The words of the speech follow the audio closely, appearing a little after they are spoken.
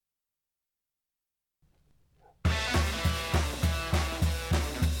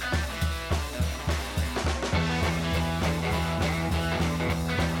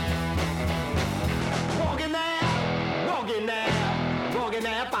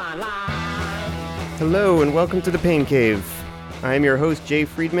Hello and welcome to the Pain Cave. I am your host, Jay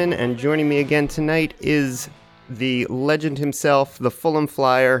Friedman, and joining me again tonight is the legend himself, the Fulham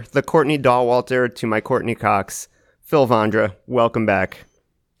Flyer, the Courtney Dahlwalter to my Courtney Cox, Phil Vondra. Welcome back.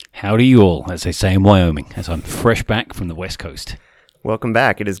 Howdy you all, as they say in Wyoming, as I'm fresh back from the West Coast. Welcome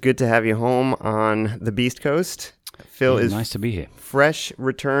back. It is good to have you home on the Beast Coast. Phil is nice to be here. Fresh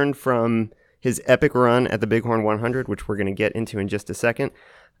returned from his epic run at the Bighorn 100, which we're going to get into in just a second.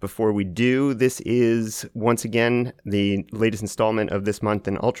 Before we do, this is, once again, the latest installment of This Month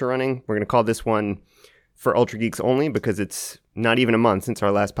in Ultra Running. We're going to call this one for Ultra Geeks only because it's not even a month since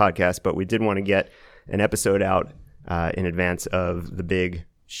our last podcast, but we did want to get an episode out in advance of the big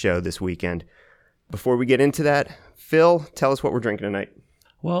show this weekend. Before we get into that, Phil, tell us what we're drinking tonight.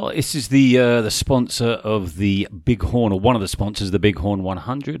 Well, this is the sponsor of the Bighorn, or one of the sponsors of the Bighorn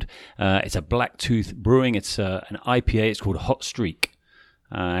 100. It's a Blacktooth Brewing. It's an IPA. It's called Hot Streak.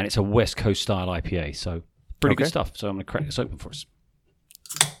 And it's a West Coast style IPA, so pretty good stuff. So I'm going to crack this open for us.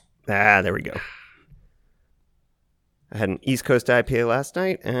 There we go. I had an East Coast IPA last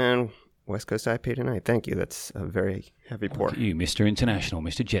night and West Coast IPA tonight. Thank you. That's a very heavy pour. Look at you, Mr. International,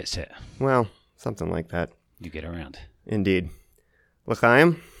 Mr. Jet Set. Well, something like that. You get around. Indeed.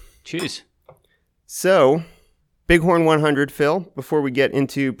 L'chaim. Cheers. So, Bighorn 100, Phil, before we get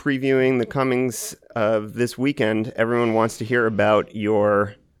into previewing the comings of this weekend, everyone wants to hear about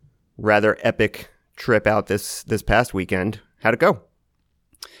your rather epic trip out this past weekend. How'd it go?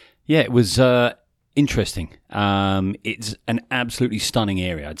 Yeah, it was interesting. It's an absolutely stunning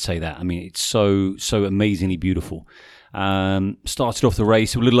area, I'd say that. I mean, it's so amazingly beautiful. Started off the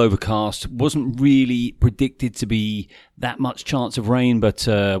race a little overcast. Wasn't really predicted to be that much chance of rain, but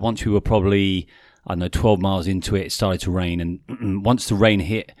once we were probably, 12 miles into it, it started to rain. And once the rain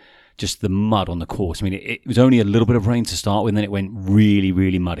hit, just the mud on the course. I mean, it was only a little bit of rain to start with, and then it went really,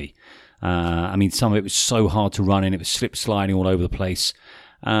 really muddy. Some of it was so hard to run in. It was slip sliding all over the place.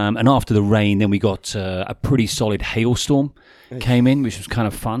 And after the rain, then we got a pretty solid hailstorm came in, which was kind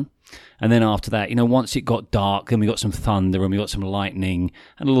of fun. And then after that, once it got dark, then we got some thunder and we got some lightning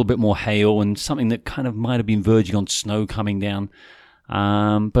and a little bit more hail and something that kind of might have been verging on snow coming down.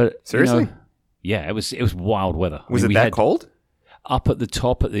 But seriously? Yeah, it was wild weather. Was it that cold? Up at the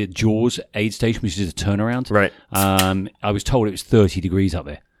top at the Jaws aid station, which is a turnaround. Right. I was told it was 30 degrees up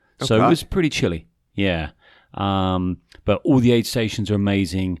there. So it was pretty chilly. Yeah. But all the aid stations are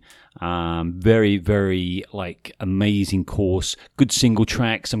amazing. Very, very amazing course. Good single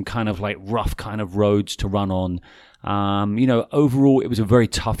track, some kind of rough kind of roads to run on. Overall it was a very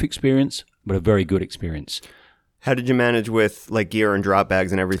tough experience, but a very good experience. How did you manage with gear and drop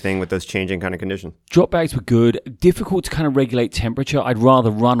bags and everything with those changing kind of conditions? Drop bags were good. Difficult to kind of regulate temperature. I'd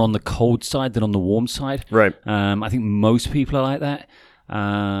rather run on the cold side than on the warm side. Right. I think most people are like that.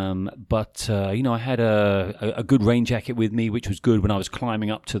 But I had a good rain jacket with me, which was good when I was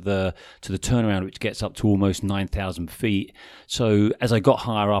climbing up to the turnaround, which gets up to almost 9,000 feet. So as I got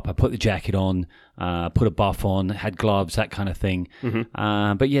higher up, I put the jacket on, put a buff on, had gloves, that kind of thing.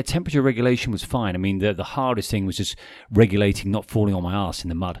 Mm-hmm. But yeah, temperature regulation was fine. I mean, the hardest thing was just regulating, not falling on my ass in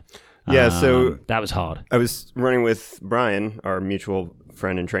the mud. Yeah, so that was hard. I was running with Brian, our mutual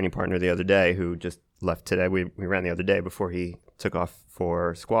friend and training partner, the other day, who just left today. We ran the other day before he took off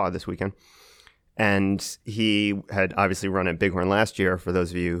for squad this weekend. And he had obviously run at Bighorn last year. For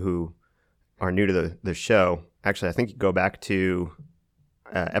those of you who are new to the show, actually, I think you go back to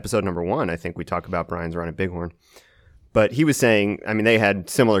episode number 1. I think we talk about Brian's run at Bighorn. But he was saying, I mean, they had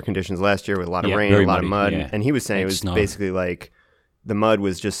similar conditions last year with a lot of rain, a lot of mud. Yeah. And he was saying it was basically the mud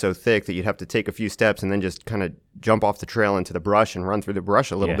was just so thick that you'd have to take a few steps and then just kind of jump off the trail into the brush and run through the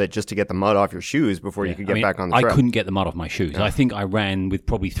brush a little bit just to get the mud off your shoes before you could get back on the trail. I couldn't get the mud off my shoes. Yeah. I think I ran with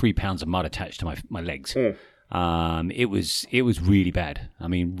probably 3 pounds of mud attached to my legs. It was really bad. I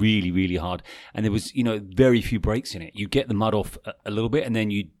mean, really, really hard. And there was, very few breaks in it. You get the mud off a little bit and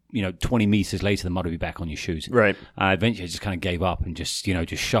then 20 meters later, the mud would be back on your shoes. Right. Eventually I just kind of gave up and just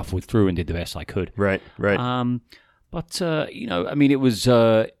shuffled through and did the best I could. Right. But,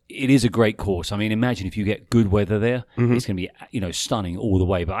 it is a great course. I mean, imagine if you get good weather there, it's going to be, stunning all the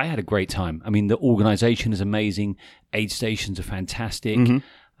way. But I had a great time. I mean, the organization is amazing. Aid stations are fantastic.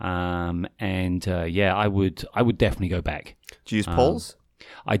 I would definitely go back. Did you use poles?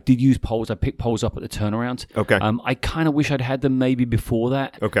 I did use poles. I picked poles up at the turnaround. Okay. I kind of wish I'd had them maybe before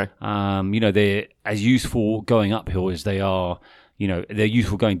that. Okay. They're as useful going uphill as they are, they're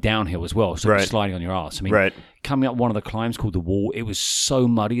useful going downhill as well, so Right. sliding on your ass. I mean, Right. coming up one of the climbs called the Wall, it was so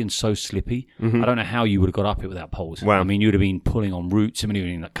muddy and so slippy. I don't know how you would have got up it without poles. Wow. I mean, you would have been pulling on roots. I mean, you were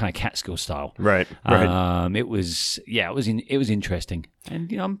in that kind of Catskill style. Right. It was interesting,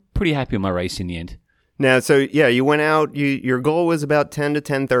 and I'm pretty happy with my race in the end. Now, so you went out. Your goal was about 10 to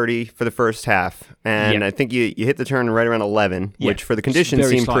 10:30 for the first half, and Yeah. I think you hit the turn right around 11, Yeah. which for the conditions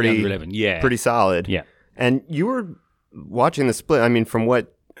Very seemed slightly pretty under 11. Yeah. pretty solid. Yeah. And you were watching the split. I mean, from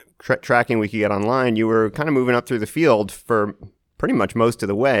what tracking we could get online, you were kind of moving up through the field for pretty much most of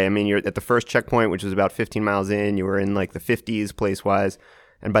the way. I mean, you're at the first checkpoint, which was about 15 miles in. You were in like the 50s place wise,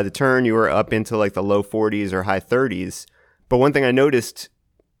 and by the turn, you were up into like the low 40s or high 30s. But one thing I noticed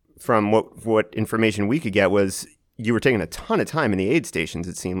from what information we could get was you were taking a ton of time in the aid stations,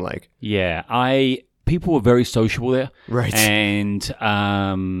 it seemed like. Yeah, people were very sociable there. Right. And,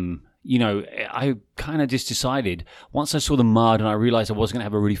 I kind of just decided, once I saw the mud and I realized I wasn't going to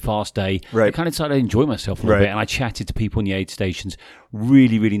have a really fast day, Right. I kind of decided to enjoy myself a little Right. bit. And I chatted to people in the aid stations.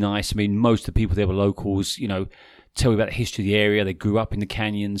 Really, really nice. I mean, most of the people there were locals, tell me about the history of the area. They grew up in the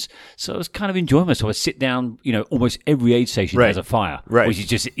canyons. So I was kind of enjoying myself. I sit down, almost every aid station Right. has a fire, Right. which is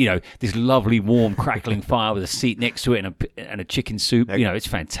just, this lovely, warm, crackling fire with a seat next to it and a chicken soup. It's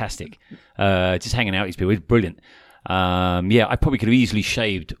fantastic. Just hanging out with these people. It's brilliant. I probably could have easily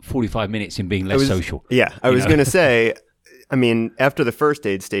shaved 45 minutes in being less social. Yeah, I was going to say, I mean, after the first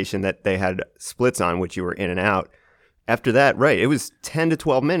aid station that they had splits on, which you were in and out, after that, right, it was 10 to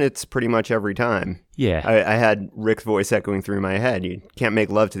 12 minutes pretty much every time. Yeah. I had Rick's voice echoing through my head. You can't make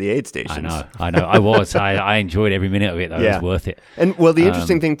love to the aid stations. I know. I enjoyed every minute of it, though. Yeah. It was worth it. And, well, the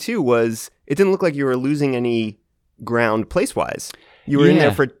interesting thing, too, was it didn't look like you were losing any ground place-wise. You were in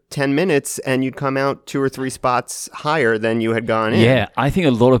there for 10 minutes, and you'd come out 2 or 3 spots higher than you had gone in. Yeah, I think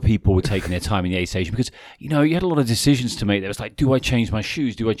a lot of people were taking their time in the aid station because, you had a lot of decisions to make. There was like, do I change my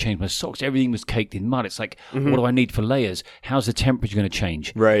shoes? Do I change my socks? Everything was caked in mud. It's like, what do I need for layers? How's the temperature going to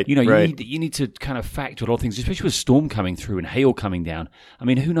change? Right, You right. need to kind of factor a lot of things, especially with storm coming through and hail coming down. I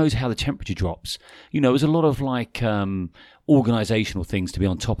mean, who knows how the temperature drops? There's a lot of like organizational things to be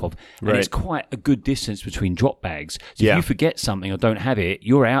on top of. And Right. it's quite a good distance between drop bags. So Yeah. if you forget something or don't have it,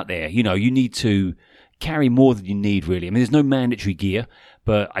 you're out there. You need to carry more than you need, really. I mean, there's no mandatory gear,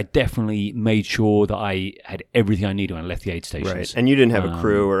 but I definitely made sure that I had everything I needed when I left the aid stations. Right. And you didn't have a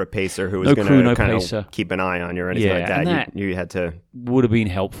crew or a pacer who was no going crew, to no kind pacer. of keep an eye on you or anything Yeah, like that. and that- You had to... Would have been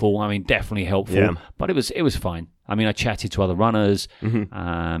helpful. I mean, definitely helpful. Yeah. But it was fine. I mean, I chatted to other runners,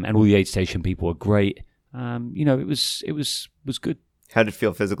 and all the aid station people were great. It was good. How did it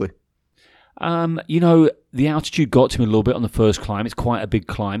feel physically? The altitude got to me a little bit on the first climb. It's quite a big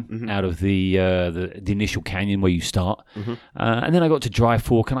climb out of the initial canyon where you start. And then I got to Dry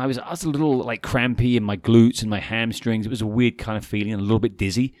Fork, and I was a little like crampy in my glutes and my hamstrings. It was a weird kind of feeling, and a little bit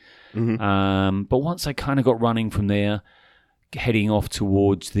dizzy. But once I kind of got running from there, heading off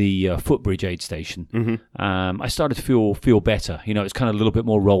towards the footbridge aid station, I started to feel better. It's kind of a little bit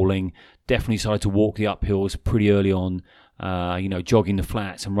more rolling. Definitely started to walk the uphills pretty early on. Jogging the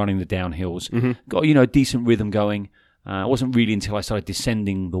flats and running the downhills. Got, a decent rhythm going. It wasn't really until I started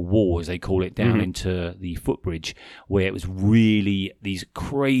descending the wall, as they call it, down into the footbridge, where it was really these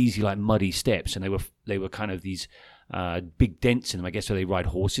crazy, like, muddy steps, and they were kind of these big dents in them, I guess, where they ride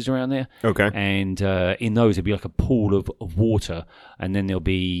horses around there. Okay. And in those, there'd be like a pool of water, and then there'll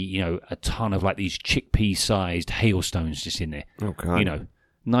be, a ton of, like, these chickpea-sized hailstones just in there. Oh, God.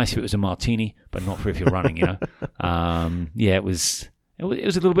 Nice if it was a martini, but not for if you're running, It was a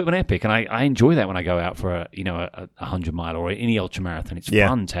little bit of an epic, and I enjoy that when I go out for a 100-mile or any ultra marathon. It's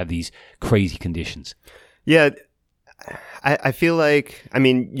fun to have these crazy conditions. Yeah, I feel like, I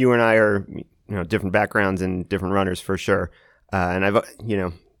mean, you and I are, different backgrounds and different runners for sure. And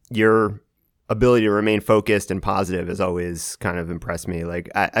your ability to remain focused and positive has always kind of impressed me. Like,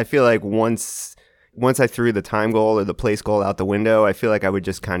 I feel like once I threw the time goal or the place goal out the window, I feel like I would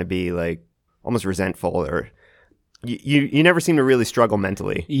just kind of be like almost resentful, or you never seem to really struggle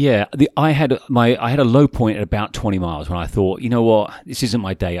mentally. Yeah, I had a low point at about 20 miles when I thought, you know what, this isn't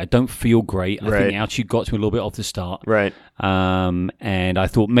my day. I don't feel great. I think the altitude got to me a little bit off the start. Right. And I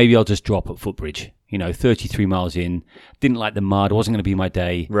thought maybe I'll just drop at Footbridge. 33 miles in, didn't like the mud, wasn't going to be my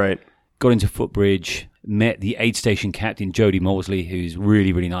day. Right. Got into Footbridge, met the aid station captain, Jodie Mosley, who's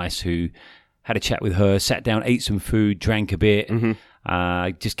really, really nice, who had a chat with her, sat down, ate some food, drank a bit,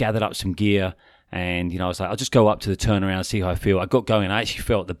 just gathered up some gear. And, I was like, I'll just go up to the turnaround, see how I feel. I got going. I actually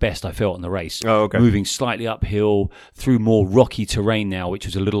felt the best I felt in the race. Oh, okay. Moving slightly uphill through more rocky terrain now, which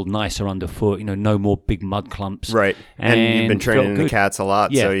was a little nicer underfoot, no more big mud clumps. Right. And you've been training in the good. cats a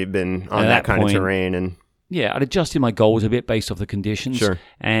lot, Yeah. so you've been on At that kind point, of terrain. And I'd adjusted my goals a bit based off the conditions. Sure.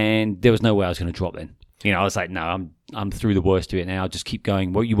 And there was no way I was going to drop then. I was like, no, I'm through the worst of it now. Just keep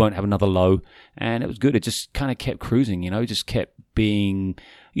going. Well, you won't have another low. And it was good. It just kind of kept cruising, just kept being,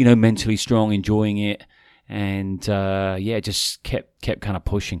 mentally strong, enjoying it. And, just kept kind of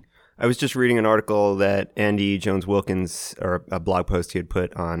pushing. I was just reading an article that Andy Jones-Wilkins, or a blog post he had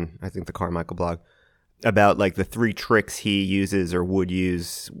put on, I think, the Carmichael blog, about like the 3 tricks he uses or would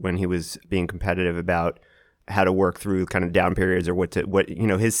use when he was being competitive about how to work through kind of down periods, or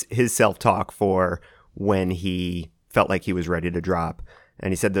his self-talk for when he felt like he was ready to drop.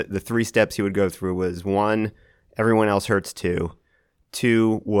 And he said that the 3 steps he would go through was 1, everyone else hurts too.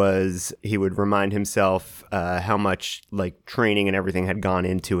 2 was he would remind himself how much like training and everything had gone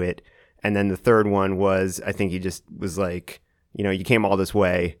into it. And then the 3rd one was, I think he just was like, you came all this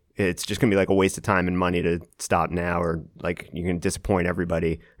way. It's just going to be like a waste of time and money to stop now, or like you can disappoint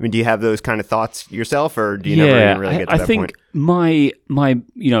everybody. I mean, do you have those kind of thoughts yourself, or do you never even really get to that point? I think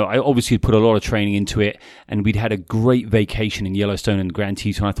my I obviously had put a lot of training into it, and we'd had a great vacation in Yellowstone and Grand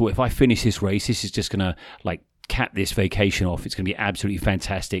Teton. I thought if I finish this race, this is just going to like cap this vacation off. It's going to be absolutely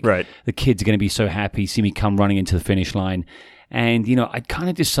fantastic. Right. The kids are going to be so happy, see me come running into the finish line. And, I kind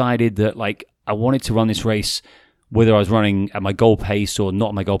of decided that like I wanted to run this race, whether I was running at my goal pace or not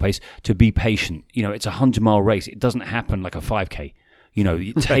at my goal pace, to be patient. It's a 100-mile race. It doesn't happen like a 5K.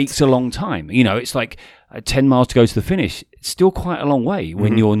 It takes a long time. It's like 10 miles to go to the finish. It's still quite a long way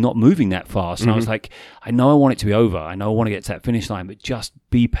when you're not moving that fast. And I was like, I know I want it to be over. I know I want to get to that finish line, but just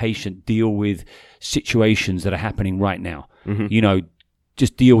be patient. Deal with situations that are happening right now.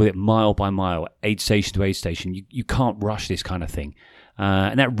 Just deal with it mile by mile, aid station to aid station. You can't rush this kind of thing.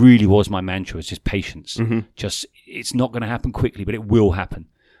 And that really was my mantra, was just patience. Just, it's not going to happen quickly, but it will happen.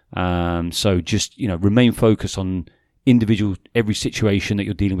 So just, remain focused on every situation that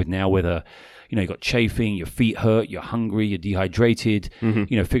you're dealing with now, whether, you've got chafing, your feet hurt, you're hungry, you're dehydrated,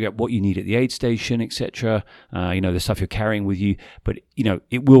 figure out what you need at the aid station, etc. The stuff you're carrying with you. But,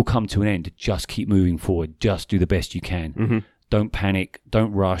 it will come to an end. Just keep moving forward. Just do the best you can. Don't panic.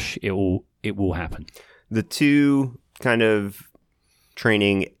 Don't rush. It will happen. The 2 kind of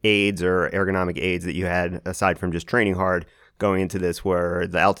training aids or ergonomic aids that you had, aside from just training hard going into this, were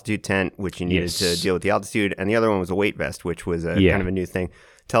the altitude tent, which you needed to deal with the altitude, and the other one was a weight vest, which was kind of a new thing.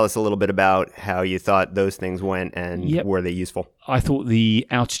 Tell us a little bit about how you thought those things went, and were they useful? I thought the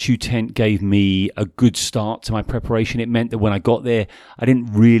altitude tent gave me a good start to my preparation. It meant that when I got there, I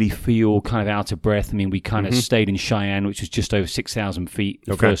didn't really feel kind of out of breath. I mean, we kind of stayed in Cheyenne, which was just over 6,000 feet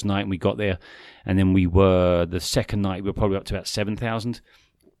the first night, and we got there. And then the second night, we were probably up to about 7,000.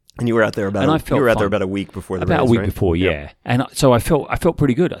 And you were out there about a week before the race, about a week right? before, yeah. And so I felt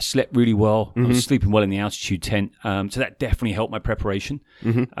pretty good. I slept really well. I was sleeping well in the altitude tent. So that definitely helped my preparation.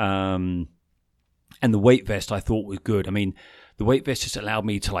 And the weight vest I thought was good. I mean, the weight vest just allowed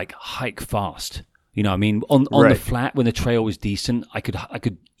me to like hike fast. On the flat, when the trail was decent, I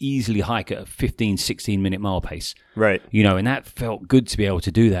could easily hike at a 15, 16-minute mile pace. Right. And that felt good to be able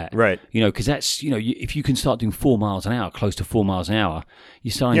to do that. Right. Because that's, if you can start doing 4 miles an hour, close to 4 miles an hour,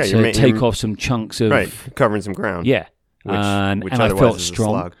 you're starting to take off some chunks of... Right, covering some ground. Yeah. Which and I felt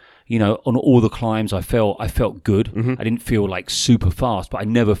strong. On all the climbs, I felt good. I didn't feel like super fast, but I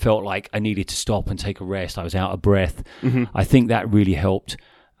never felt like I needed to stop and take a rest. I was out of breath. I think that really helped.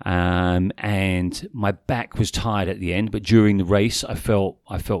 And my back was tired at the end, but during the race, I felt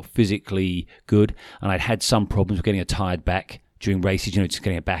physically good, and I'd had some problems with getting a tired back during races, just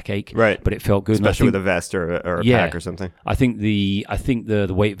getting a backache. Right. But it felt good, especially with a vest or a pack or something. I think the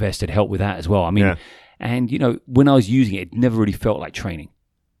weight vest had helped with that as well. I mean, and when I was using it, it never really felt like training.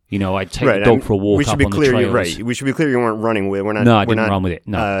 I'd take the dog for a walk up on the trails. Right. We should be clear you weren't running with it. I didn't run with it.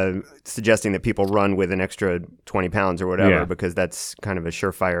 No. Suggesting that people run with an extra 20 pounds or whatever, because that's kind of a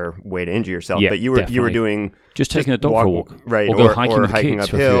surefire way to injure yourself. Yeah, but you were doing... Just taking a dog for a walk. Right. Or go hiking or with the hiking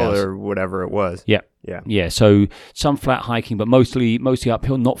kids uphill or whatever it was. Yeah. Yeah. Yeah. So some flat hiking, but mostly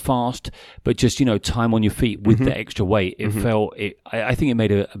uphill, not fast, but just, time on your feet with the extra weight. It felt... I think it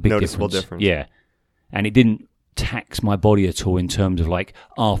made a big noticeable difference. Yeah. And it didn't tax my body at all in terms of like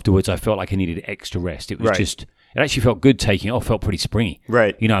afterwards I felt like I needed extra rest. It was just, it actually felt good taking it off, felt pretty springy.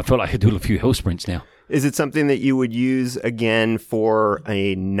 Right. I felt like I could do a few hill sprints now. Is it something that you would use again for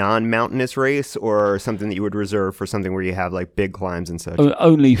a non-mountainous race, or something that you would reserve for something where you have like big climbs and such?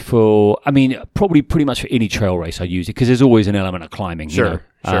 Only for, probably pretty much for any trail race I use it, because there's always an element of climbing. Sure.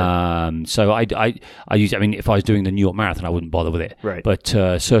 So I use it. If I was doing the New York Marathon, I wouldn't bother with it. Right. But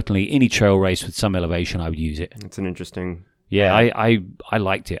certainly any trail race with some elevation, I would use it. It's an interesting... Yeah, I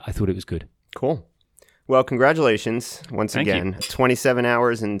liked it. I thought it was good. Cool. Well, congratulations once again. 27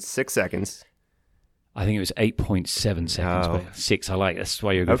 hours and 6 seconds. I think it was 8.7 seconds, but 6 I like. That's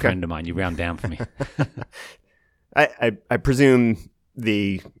why you're a good friend of mine. You round down for me. I presume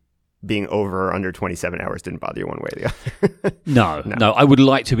the being over or under 27 hours didn't bother you one way or the other. No. I would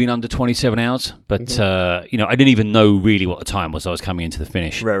like to have been under 27 hours, but I didn't even know really what the time was. I was coming into the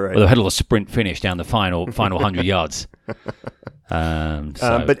finish. Right. Although I had a little sprint finish down the final 100 yards.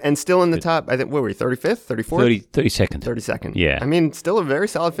 But still in the top, I think, what were you, 35th, 34th? 32nd. 32nd. Yeah. I mean, still a very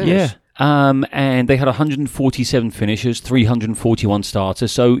solid finish. Yeah. And they had 147 finishers, 341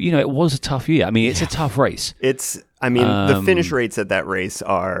 starters. So, it was a tough year. I mean, it's a tough race. The finish rates at that race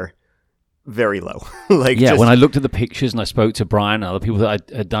are very low. When I looked at the pictures and I spoke to Brian and other people that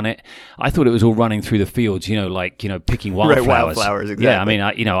had done it, I thought it was all running through the fields, picking wildflowers. Right, wildflowers, exactly. Yeah, I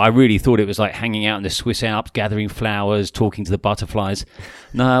mean, I really thought it was like hanging out in the Swiss Alps, gathering flowers, talking to the butterflies.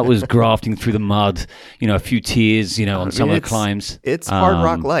 No, it was grafting through the mud, a few tears, on some of the climbs. It's hard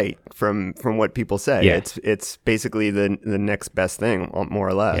rock light from what people say. Yeah. It's basically the next best thing, more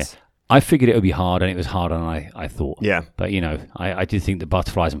or less. Yeah. I figured it would be hard, and it was harder than I thought. Yeah. But, I did think the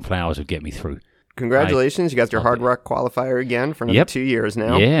butterflies and flowers would get me through. Congratulations. You got your Hard Rock qualifier again for another 2 years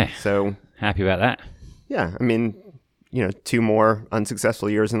now. Yeah. So happy about that. Yeah. I mean, 2 more unsuccessful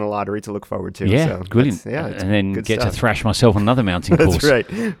years in the lottery to look forward to. Yeah, so brilliant. And then get to thrash myself on another mountain course.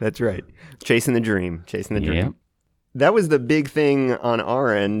 That's right. Chasing the dream. Yeah. That was the big thing on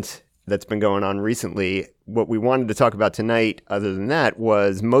our end that's been going on recently. What we wanted to talk about tonight, other than that,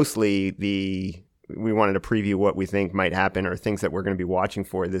 was mostly we wanted to preview what we think might happen or things that we're going to be watching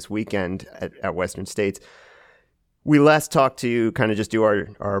for this weekend at Western States. We last talked to kind of just do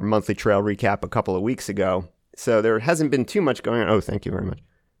our monthly trail recap a couple of weeks ago. So there hasn't been too much going on. Oh, thank you very much.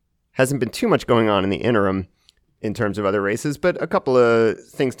 Hasn't been too much going on in the interim in terms of other races, but a couple of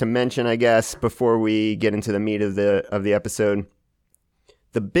things to mention, I guess, before we get into the meat of the episode.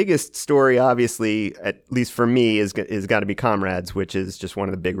 The biggest story, obviously, at least for me, is got to be Comrades, which is just one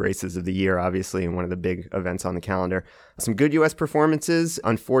of the big races of the year, obviously, and one of the big events on the calendar. Some good U.S. performances.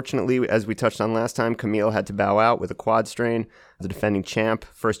 Unfortunately, as we touched on last time, Camille had to bow out with a quad strain. The defending champ,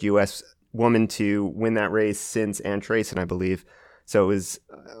 first U.S. woman to win that race since Ann Trayson, I believe. So it was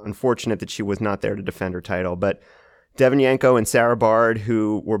unfortunate that she was not there to defend her title. But Devin Yanko and Sarah Bard,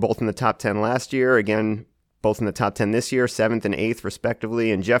 who were both in the top 10 last year, again, both in the top 10 this year, 7th and 8th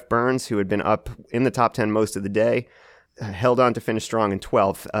respectively, and Jeff Burns, who had been up in the top 10 most of the day, held on to finish strong in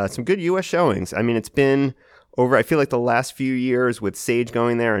 12th. Some good U.S. showings. I mean, it's been over, I feel like the last few years with Sage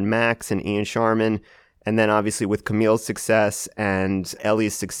going there and Max and Ian Sharman, and then obviously with Camille's success and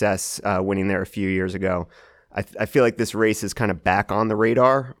Ellie's success winning there a few years ago. I feel like this race is kind of back on the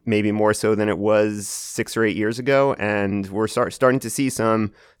radar, maybe more so than it was 6 or 8 years ago, and we're starting to see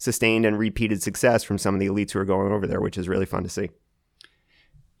some sustained and repeated success from some of the elites who are going over there, which is really fun to see.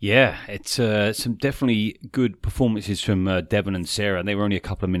 Yeah, it's some definitely good performances from Devin and Sarah, and they were only a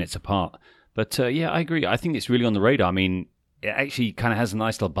couple of minutes apart. But I agree. I think it's really on the radar. I mean, it actually kind of has a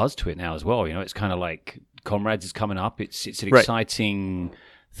nice little buzz to it now as well. It's kind of like Comrades is coming up. It's an exciting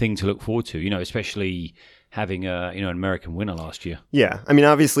thing to look forward to, especially having an American winner last year. Yeah, I mean,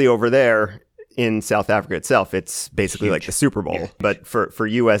 obviously over there in South Africa itself, it's basically huge. Like the Super Bowl. Yeah. But for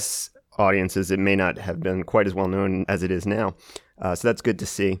U.S. audiences, it may not have been quite as well known as it is now. So that's good to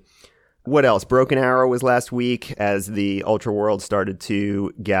see. What else? Broken Arrow was last week as the Ultra World started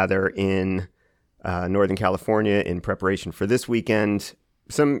to gather in Northern California in preparation for this weekend.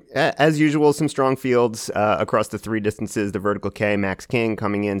 As usual, some strong fields across the 3 distances. The Vertical K, Max King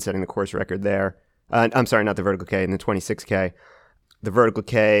coming in, setting the course record there. I'm sorry, not the Vertical K, in the 26K. The Vertical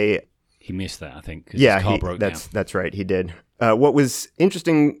K... He missed that, I think. Yeah, his car broke down. That's right, he did. What was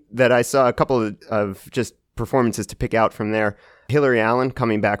interesting that I saw a couple of just performances to pick out from there. Hillary Allen,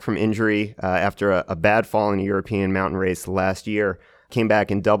 coming back from injury after a bad fall in a European mountain race last year, came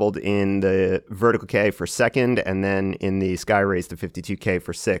back and doubled in the Vertical K for 2nd, and then in the Sky Race, the 52K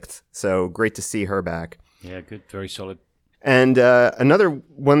for 6th. So great to see her back. Yeah, good. Very solid. And another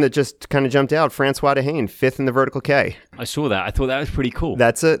one that just kind of jumped out, Francois Dehane, 5th in the Vertical K. I saw that. I thought that was pretty cool.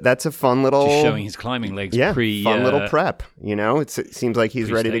 That's a fun little... Just showing his climbing legs fun little prep. It seems like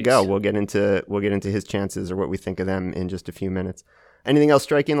he's ready to go. We'll get into his chances or what we think of them in just a few minutes. Anything else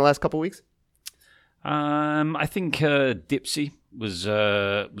striking in the last couple of weeks? I think Dipsy was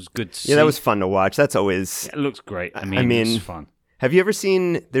good to see. Yeah, that was fun to watch. That's always... It looks great. I mean, it's fun. Have you ever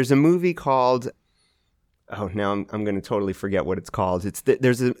seen... There's a movie called... Oh, now I'm going to totally forget what it's called.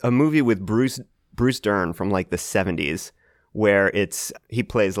 There's a movie with Bruce Dern from like the 70s where he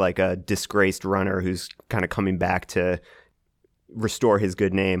plays like a disgraced runner who's kind of coming back to restore his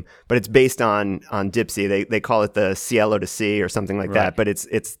good name. But it's based on Dipsy. They call it the Cielo to Sea or something like that. But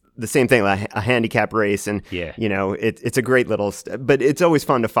it's the same thing, like a handicap race, and it's a great little. But it's always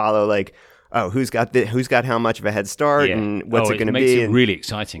fun to follow, like, who's got how much of a head start, and what's it going to be? It makes it really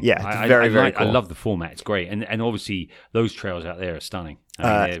exciting. Yeah, it's very cool. I love the format; it's great, and obviously those trails out there are stunning.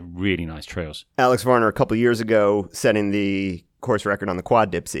 They're really nice trails. Alex Varner a couple years ago setting the course record on the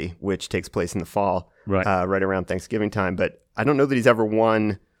Quad Dipsy, which takes place in the fall, right around Thanksgiving time. But I don't know that he's ever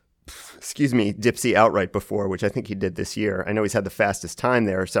won, Dipsy outright before, which I think he did this year. I know he's had the fastest time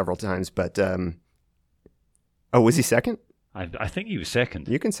there several times, but was he second? I think he was second.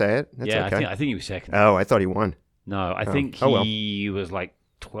 You can say it. That's okay. I think he was second. Oh, I thought he won. No, I think he was like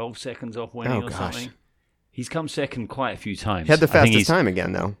 12 seconds off winning something. He's come second quite a few times. He had the fastest time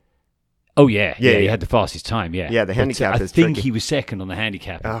again, though. Oh, yeah. He had the fastest time, yeah. Yeah, the handicap is tricky. I think tricky. he was second on the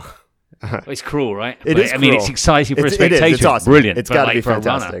handicap. Oh. It's cruel, right? It is cruel. I mean, it's exciting for a spectator. It's awesome. Brilliant. It's got to be for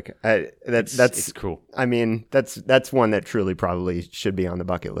fantastic. It's cool. I mean, that's one that truly probably should be on the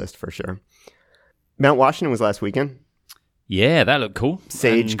bucket list for sure. Mount Washington was last weekend. Yeah, that looked cool.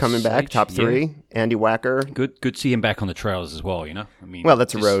 Sage coming back, top 3. Yeah. Andy Wacker. Good to see him back on the trails as well, I mean, well,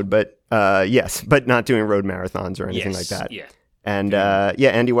 that's a road, but yes, but not doing road marathons or anything like that. Yeah. And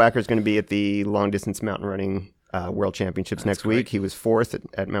Andy Wacker is going to be at the long distance mountain running World Championships next week. He was 4th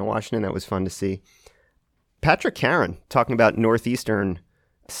at Mount Washington. That was fun to see. Patrick Caron talking about Northeastern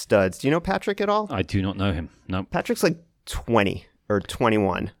studs. Do you know Patrick at all? I do not know him. No. Patrick's like 20 or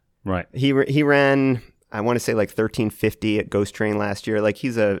 21. Right. He ran, I want to say, like 1350 at Ghost Train last year. Like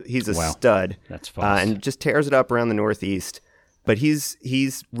he's a stud. That's fast. And just tears it up around the Northeast. But he's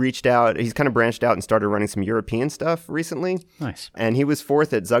reached out. He's kind of branched out and started running some European stuff recently. Nice. And he was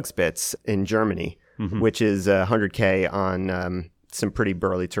 4th at Zugspitze in Germany, which is 100K on some pretty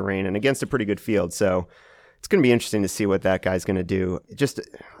burly terrain and against a pretty good field. So it's going to be interesting to see what that guy's going to do. Just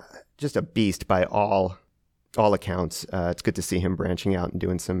a beast by all accounts. It's good to see him branching out and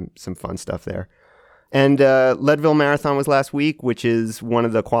doing some fun stuff there. And Leadville Marathon was last week, which is one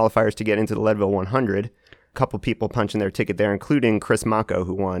of the qualifiers to get into the Leadville 100. Couple people punching their ticket there, including Chris Mako,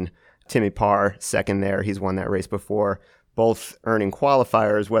 who won. Timmy Parr, second there. He's won that race before. Both earning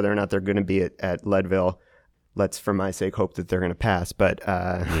qualifiers. Whether or not they're going to be at Leadville, let's, for my sake, hope that they're going to pass. But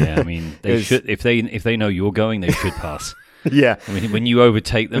yeah, I mean, they should. If they know you're going, they should pass. Yeah, I mean, when you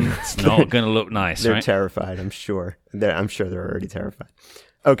overtake them, it's not going to look nice. They're right? terrified. I'm sure. I'm sure they're already terrified.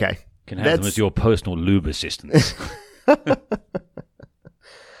 Okay, can have them as your personal lube assistants.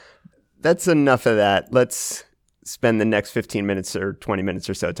 That's enough of that. Let's spend the next 15 minutes or 20 minutes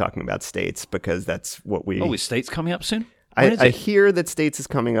or so talking about States, because that's what we... Oh, is States coming up soon? I hear that States is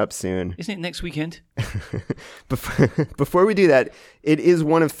coming up soon. Isn't it next weekend? Before we do that, it is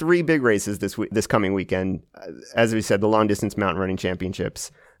one of 3 big races this coming weekend. As we said, the Long Distance Mountain Running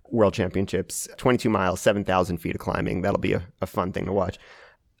Championships, World Championships, 22 miles, 7,000 feet of climbing. That'll be a fun thing to watch.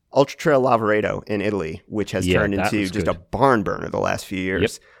 Ultra Trail Lavaredo in Italy, which has turned into just a barn burner the last few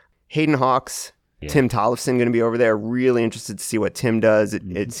years. Yep. Hayden Hawks, Tim Tollefson going to be over there. Really interested to see what Tim does.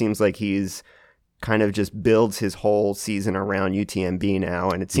 It seems like he's kind of just builds his whole season around UTMB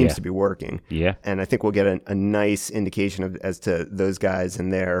now, and it seems to be working. Yeah. And I think we'll get a nice indication as to those guys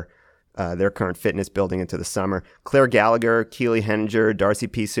and their current fitness building into the summer. Claire Gallagher, Keely Henninger, Darcy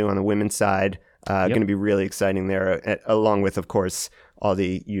Pisu on the women's side. Going to be really exciting there, along with, of course, all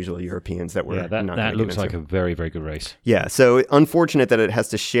the usual Europeans that we're not. That looks like a very, very good race. Yeah, so unfortunate that it has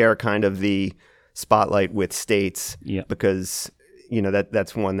to share kind of the spotlight with States, because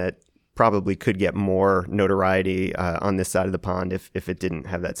that's one that probably could get more notoriety on this side of the pond if it didn't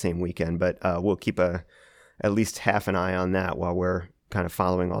have that same weekend. But we'll keep at least half an eye on that while we're kind of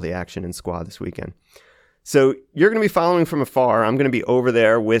following all the action in Squaw this weekend. So you're going to be following from afar. I'm going to be over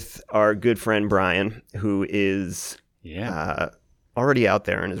there with our good friend Brian, who is already out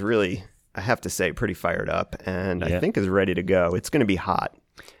there and is really, I have to say, pretty fired up, and I think is ready to go. It's going to be hot.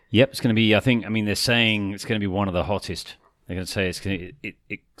 Yep, it's going to be, they're saying it's going to be one of the hottest. They're going to say it's going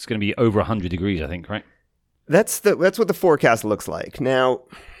to be over 100 degrees, I think, right? That's what the forecast looks like. Now,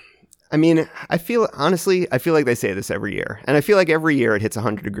 I mean, I feel like they say this every year. And I feel like every year it hits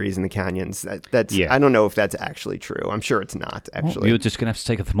 100 degrees in the canyons. I don't know if that's actually true. I'm sure it's not, actually. Well, you're just going to have to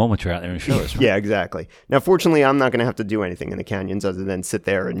take a thermometer out there and show us, right? Yeah, exactly. Now, fortunately, I'm not going to have to do anything in the canyons other than sit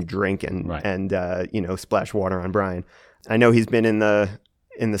there and drink and splash water on Brian. I know he's been in the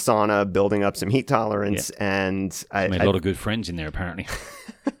sauna building up some heat tolerance, and I made a lot of good friends in there, apparently.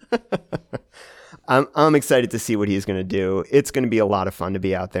 I'm excited to see what he's going to do. It's going to be a lot of fun to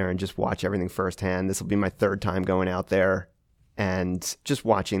be out there and just watch everything firsthand. This will be my 3rd time going out there, and just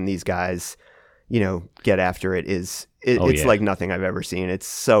watching these guys, get after it it's like nothing I've ever seen. It's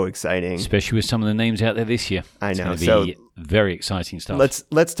so exciting, especially with some of the names out there this year. I know. It's gonna be very exciting stuff.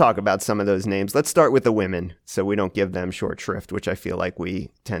 Let's talk about some of those names. Let's start with the women, so we don't give them short shrift, which I feel like we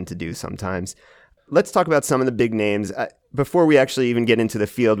tend to do sometimes. Let's talk about some of the big names. Before we actually even get into the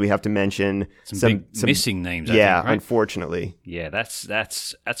field, we have to mention some missing names. I think, right? Unfortunately. Yeah, that's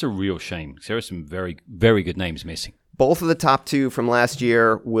a real shame. There are some very, very good names missing. Both of the top two from last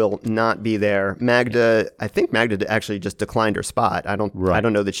year will not be there. I think Magda actually just declined her spot. I don't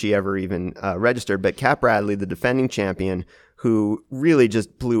know that she ever even registered. But Kat Bradley, the defending champion, who really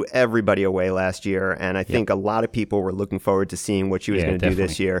just blew everybody away last year, and I think a lot of people were looking forward to seeing what she was going to do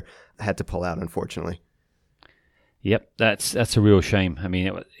this year, had to pull out, unfortunately. Yep, that's a real shame. I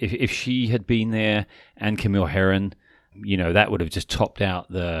mean, if she had been there and Camille Herron, that would have just topped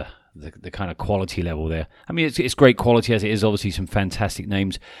out the kind of quality level there. I mean, it's great quality as it is. Obviously, some fantastic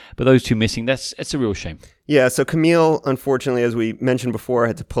names, but those two missing, it's a real shame. Yeah, so Camille, unfortunately, as we mentioned before,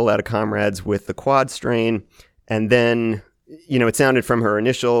 had to pull out of comrades with the quad strain, and then it sounded from her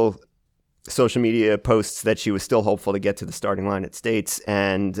initial social media posts that she was still hopeful to get to the starting line at States,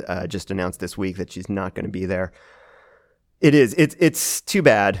 and just announced this week that she's not going to be there. It's too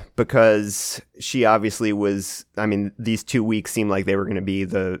bad, because she obviously was, these 2 weeks seemed like they were going to be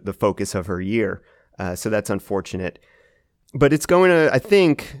the focus of her year. So that's unfortunate. But it's going to, I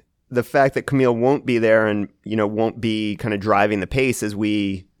think, the fact that Camille won't be there and, won't be kind of driving the pace as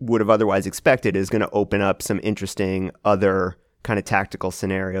we would have otherwise expected is going to open up some interesting other kind of tactical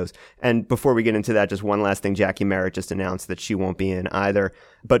scenarios. And before we get into that, just one last thing. Jackie Merritt just announced that she won't be in either.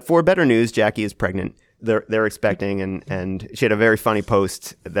 But for better news, Jackie is pregnant. They're expecting, and she had a very funny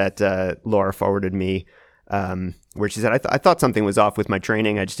post that Laura forwarded me, where she said, I thought something was off with my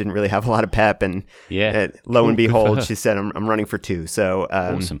training. I just didn't really have a lot of pep. And lo and behold, she said, I'm running for 2. So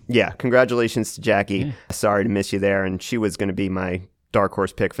awesome. Yeah, congratulations to Jackie. Yeah. Sorry to miss you there. And she was going to be my dark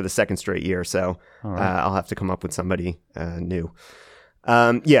horse pick for the second straight year. So I'll have to come up with somebody new.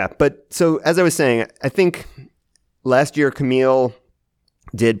 But so as I was saying, I think last year Camille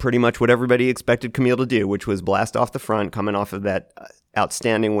did pretty much what everybody expected Camille to do, which was blast off the front, coming off of that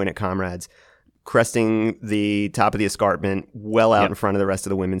outstanding win at Comrades, cresting the top of the escarpment well out in front of the rest of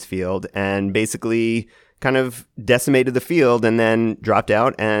the women's field, and basically kind of decimated the field and then dropped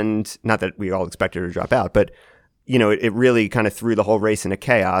out. And not that we all expected her to drop out, but it really kind of threw the whole race into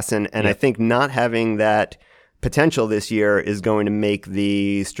chaos. And I think not having that potential this year is going to make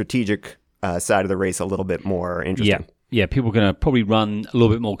the strategic side of the race a little bit more interesting. Yeah, people are going to probably run a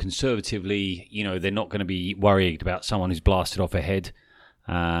little bit more conservatively. They're not going to be worried about someone who's blasted off ahead.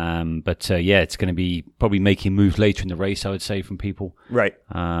 But it's going to be probably making moves later in the race, I would say, from people. Right.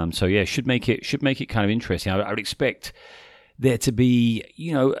 Should make it kind of interesting. I would expect there to be,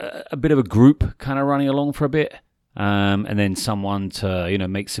 a bit of a group kind of running along for a bit, and then someone to,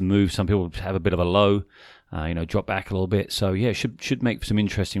 make some moves. Some people have a bit of a low, drop back a little bit. So should make some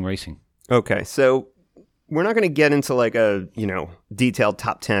interesting racing. Okay, so we're not going to get into like a, detailed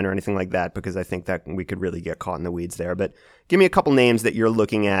top 10 or anything like that, because I think that we could really get caught in the weeds there. But give me a couple names that you're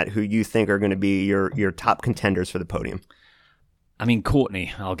looking at who you think are going to be your top contenders for the podium. I mean,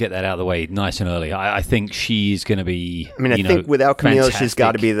 Courtney, I'll get that out of the way nice and early. I think she's going to be. I think without Camille, fantastic.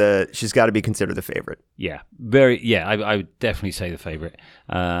 she's got to be considered the favorite. Yeah, I would definitely say the favorite.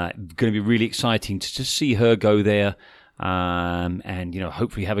 Going to be really exciting to just see her go there, and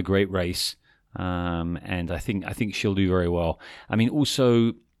hopefully have a great race. And I think she'll do very well. I mean,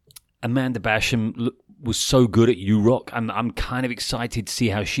 also Amanda Basham was so good at UROC. I'm kind of excited to see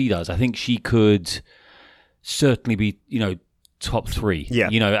how she does. I think she could certainly be, top 3. Yeah.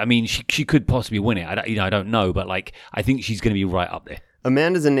 She could possibly win it. I don't know, but I think she's going to be right up there.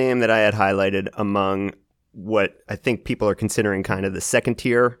 Amanda's a name that I had highlighted among what I think people are considering kind of the second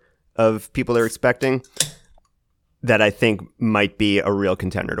tier of people they're expecting, that I think might be a real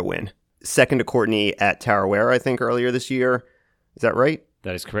contender to win. Second to Courtney at Tarawera, I think, earlier this year. Is that right?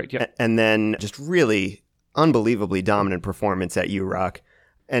 That is correct, yeah. And then just really unbelievably dominant performance at UROC.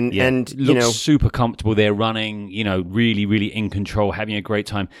 And looks super comfortable there running, really, really in control, having a great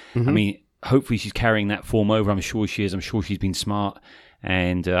time. Mm-hmm. I mean, hopefully she's carrying that form over. I'm sure she is. I'm sure she's been smart.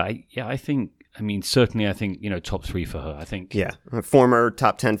 And I think, certainly top 3 for her, I think. Yeah, a former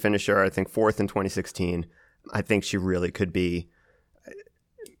top 10 finisher, I think 4th in 2016. I think she really could be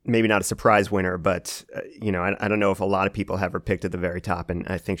maybe not a surprise winner, but I don't know if a lot of people have her picked at the very top, and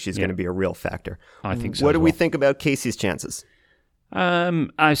I think she's going to be a real factor. I think so. What do we think about Casey's chances?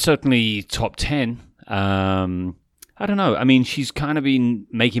 I certainly top 10. I don't know. I mean, she's kind of been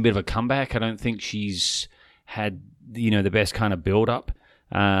making a bit of a comeback. I don't think she's had the best kind of build up.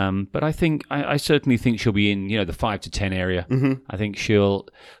 But I think I certainly think she'll be in the 5 to 10 area. Mm-hmm. I think she'll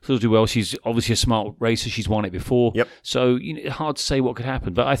do well. She's obviously a smart racer. She's won it before. Yep. So hard to say what could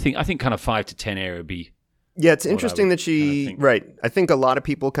happen. But I think kind of 5 to 10 area would be. Yeah, it's interesting that she right. I think a lot of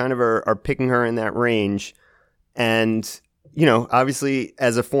people kind of are picking her in that range, and obviously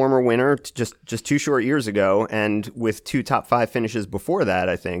as a former winner just 2 short years ago, and with 2 top 5 finishes before that,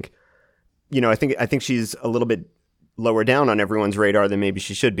 I think she's a little bit lower down on everyone's radar than maybe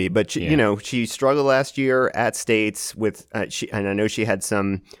she should be. But she struggled last year at States with and I know she had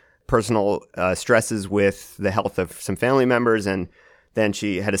some personal stresses with the health of some family members, and then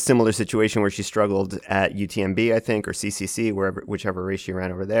she had a similar situation where she struggled at UTMB, I think, or CCC, whichever race she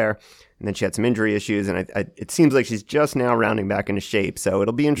ran over there. And then she had some injury issues, and it seems like she's just now rounding back into shape. So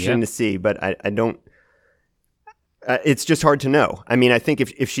it'll be interesting to see, but I don't. It's just hard to know. I mean, I think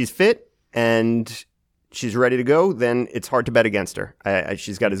if she's fit and she's ready to go, then it's hard to bet against her.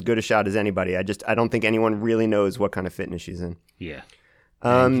 She's got as good a shot as anybody. I don't think anyone really knows what kind of fitness she's in. Yeah.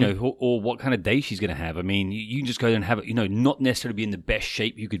 Or what kind of day she's going to have. I mean, you can just go there and have it, not necessarily be in the best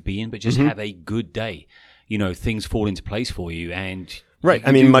shape you could be in, but just have a good day. Things fall into place for you, and right.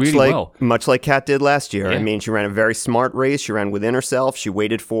 I mean, much like Kat did last year. Yeah. I mean, she ran a very smart race. She ran within herself. She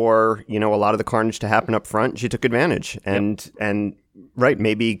waited for a lot of the carnage to happen up front. She took advantage, and right,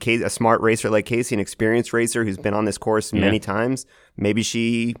 maybe a smart racer like Casey, an experienced racer who's been on this course many times, maybe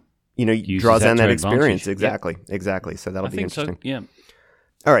she draws on that experience. Exactly. So that'll be interesting. So. Yeah.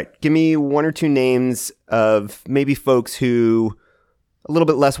 All right, give me 1 or 2 names of maybe folks who a little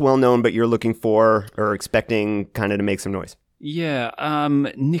bit less well-known, but you're looking for or expecting kind of to make some noise. Yeah,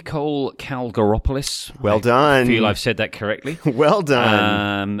 Nicole Kalgaropoulos. Well done. I feel I've said that correctly. Well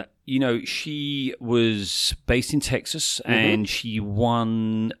done. She was based in Texas, and she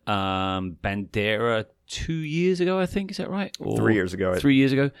won Bandera 2 years ago, I think. Is that right? Or 3 years ago. 3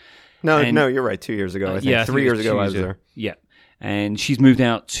 years ago. No, you're right. 2 years ago, I think. Yeah, 3 years ago I was there. Yeah. And she's moved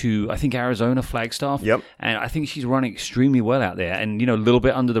out to, I think, Arizona, Flagstaff. Yep. And I think she's running extremely well out there, and a little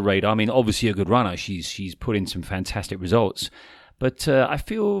bit under the radar. I mean, obviously a good runner. She's put in some fantastic results, but I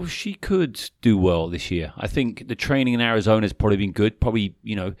feel she could do well this year. I think the training in Arizona has probably been good. Probably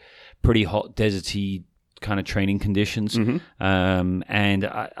pretty hot, deserty kind of training conditions. Mm-hmm. And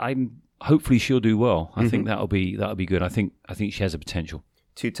I'm hopefully she'll do well. I think that'll be good. I think she has a potential.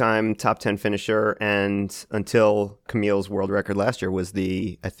 2-time top 10 finisher, and until Camille's world record last year was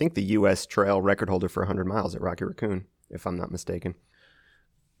the U.S. trail record holder for 100 miles at Rocky Raccoon, if I'm not mistaken.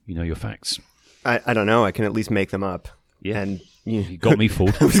 You know your facts. I don't know. I can at least make them up. Yeah. And you got me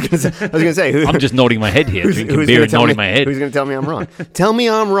fooled. I was going to say. I'm just nodding my head here, drinking beer and nodding my head. Who's going to tell me I'm wrong? Tell me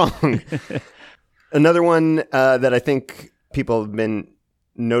I'm wrong. Another one that I think people have been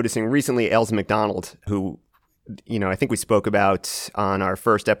noticing recently, Elsa McDonald, who... I think we spoke about on our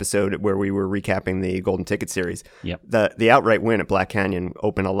first episode where we were recapping the Golden Ticket Series. Yep. The outright win at Black Canyon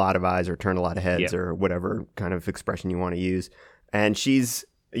opened a lot of eyes or turned a lot of heads or whatever kind of expression you want to use. And she's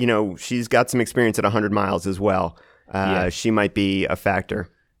got some experience at 100 miles as well. She might be a factor.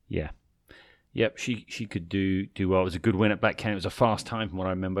 Yeah. Yep, she could do well. It was a good win at Black Canyon. It was a fast time from what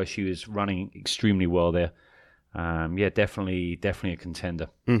I remember. She was running extremely well there. Definitely a contender.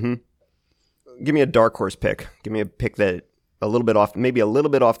 Mm-hmm. Give me a dark horse pick. Give me a pick that maybe a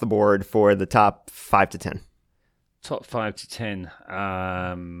little bit off the board for the top 5 to 10. Top 5 to 10.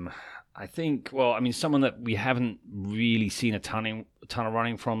 I think, someone that we haven't really seen a ton of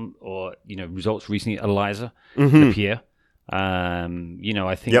running from, or results recently, Eliza Lapierre.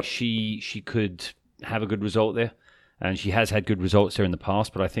 I think she could have a good result there, and she has had good results there in the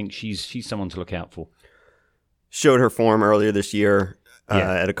past. But I think she's someone to look out for. Showed her form earlier this year.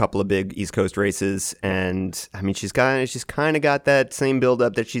 At a couple of big East Coast races, and I mean she's kind of got that same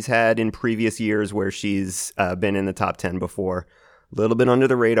buildup that she's had in previous years where she's been in the top 10 before. A little bit under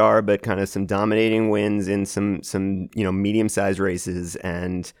the radar, but kind of some dominating wins in some medium-sized races,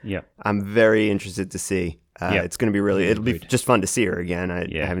 and I'm very interested to see. It's going to be it'll be just fun to see her again. I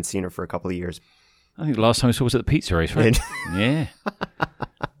haven't seen her for a couple of years. I think the last time I saw was at the pizza race, right? Yeah.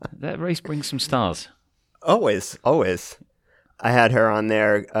 That race brings some stars. Always. I had her on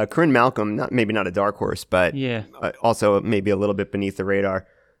there. Corinne Malcolm, maybe not a dark horse, but also maybe a little bit beneath the radar.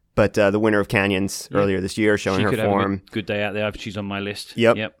 But the winner of Canyons earlier this year, showing her form. Have a good day out there. She's on my list.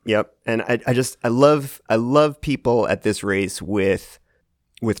 Yep. And I love people at this race with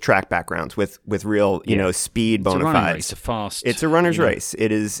track backgrounds, with real speed bona fides. It's a runner's race.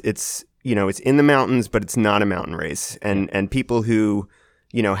 It's in the mountains, but it's not a mountain race. And people who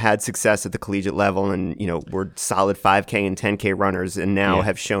had success at the collegiate level and, were solid 5K and 10K runners and now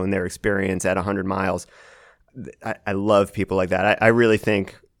have shown their experience at 100 miles. I love people like that. I really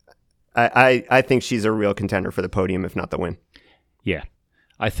think I think she's a real contender for the podium, if not the win. Yeah.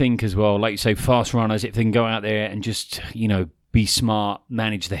 I think as well, like you say, fast runners, if they can go out there and just, be smart,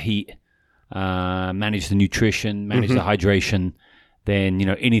 manage the heat, manage the nutrition, manage the hydration, then,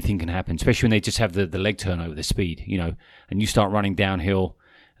 anything can happen, especially when they just have the leg turnover, the speed, and you start running downhill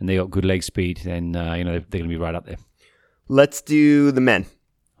and they got good leg speed, then, they're going to be right up there. Let's do the men.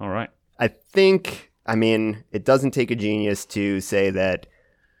 All right. It doesn't take a genius to say that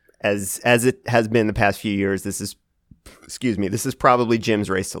as it has been the past few years, this is probably Jim's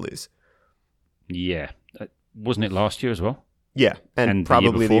race to lose. Yeah. Wasn't it last year as well? Yeah, and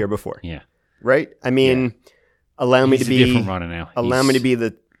probably the year before. Yeah. Right? Allow me to be a different runner now. Allow me to be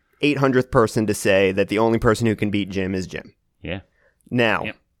the 800th person to say that the only person who can beat Jim is Jim. Yeah. Now,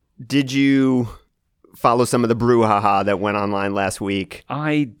 did you follow some of the brouhaha that went online last week?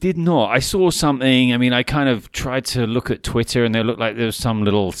 I did not. I saw something. I kind of tried to look at Twitter, and there looked like there was some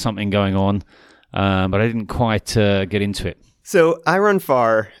little something going on, but I didn't quite get into it. So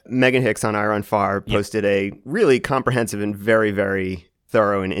iRunFar, Megan Hicks on iRunFar posted a really comprehensive and very, very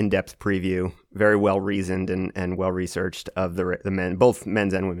thorough and in-depth preview, very well-reasoned and well-researched of the men, both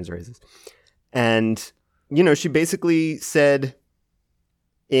men's and women's races. And, she basically said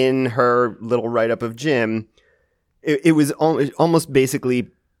in her little write-up of Jim, it was almost basically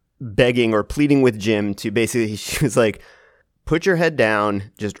begging or pleading with Jim to basically, she was like, put your head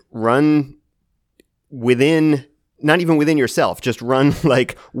down, just run not even within yourself, just run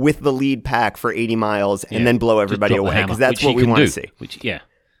like with the lead pack for 80 miles and then blow everybody away, because that's what we want to see.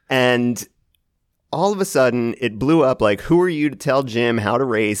 And all of a sudden it blew up like, who are you to tell Jim how to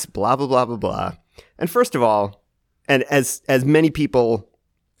race, blah, blah, blah, blah, blah. And first of all, and as many people,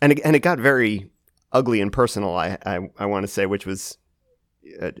 and it got very ugly and personal, I want to say, which was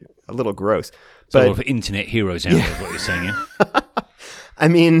a little gross. Sort of internet heroes out there is what you're saying, yeah? I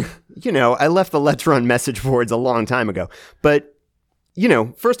left the Let's Run message boards a long time ago. But,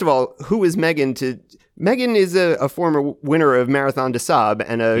 first of all, who is Megan to... Megan is a former winner of Marathon des Sables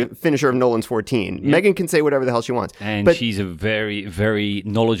and a finisher of Nolan's 14. Yep. Megan can say whatever the hell she wants. And she's a very, very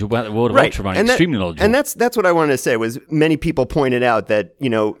knowledgeable about the world of ultra running, extremely knowledgeable. And that's what I wanted to say, was many people pointed out that,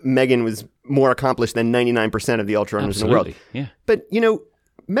 Megan was more accomplished than 99% of the ultra runners in the world. Yeah. But,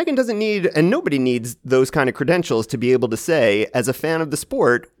 Megan doesn't need, and nobody needs, those kind of credentials to be able to say, as a fan of the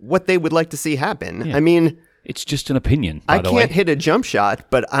sport, what they would like to see happen. Yeah. It's just an opinion, by the way. I can't hit a jump shot,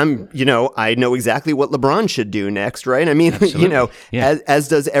 but I know exactly what LeBron should do next, right? As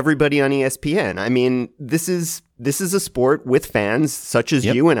does everybody on ESPN. This is a sport with fans such as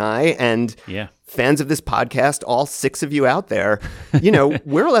you and I, and fans of this podcast, all 6 of you out there.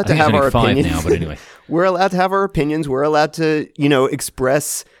 We're allowed to have our opinions. Now, but anyway. We're allowed to have our opinions. We're allowed to,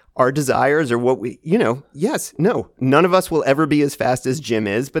 express our desires or what we, yes, no. None of us will ever be as fast as Jim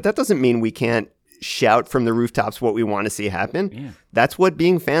is, but that doesn't mean we can't shout from the rooftops what we want to see happen. Yeah. That's what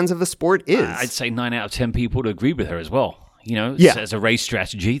being fans of the sport is. I'd say 9 out of 10 people would agree with her as well. As a race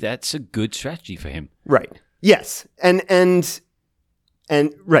strategy, that's a good strategy for him. Right. Yes. And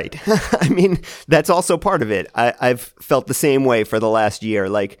right. That's also part of it. I've felt the same way for the last year.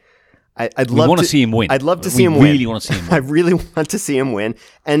 Like, I'd love to see him win. I'd love to see him win. We really want to see him win. I really want to see him win.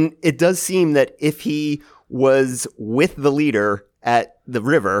 And it does seem that if he was with the leader at the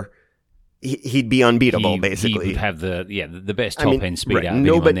river, he'd be unbeatable, basically. He would have the best top-end speed out of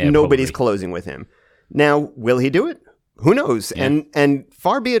anyone there. Nobody's closing with him. Now, will he do it? Who knows? Yeah. And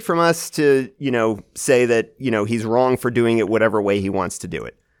far be it from us to, say that, he's wrong for doing it whatever way he wants to do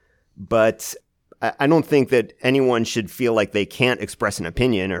it. But I don't think that anyone should feel like they can't express an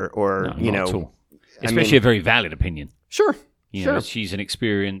opinion or not at all. Especially a very valid opinion. Sure. She's an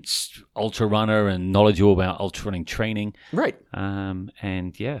experienced ultra runner and knowledgeable about ultra running training. Right.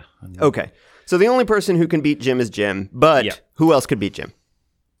 Okay. So the only person who can beat Jim is Jim, but who else could beat Jim?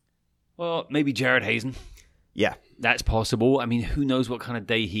 Well, maybe Jared Hazen. Yeah. That's possible. Who knows what kind of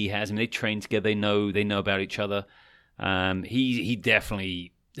day he has? They train together. They know about each other. He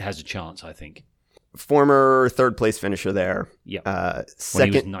definitely has a chance, I think. Former third place finisher there. Yeah.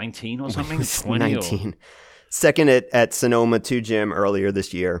 Second, when he was 19 or something? 20 19. Or... Second at Sonoma to Jim earlier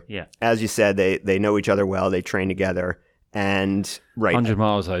this year. Yeah. As you said, they know each other well. They train together. And 100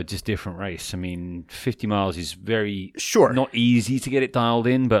 miles, though, just different race. 50 miles is very not easy to get it dialed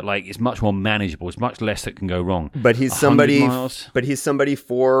in, but it's much more manageable. It's much less that can go wrong. But he's somebody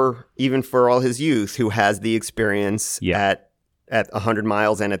for all his youth who has the experience at 100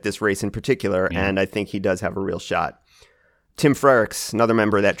 miles and at this race in particular. Yeah. And I think he does have a real shot. Tim Frericks, another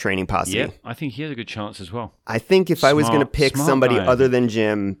member of that training posse. Yeah, I think he has a good chance as well. I think if I was going to pick somebody other than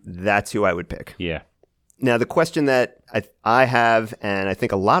Jim, that's who I would pick. Yeah. Now, the question that I have, and I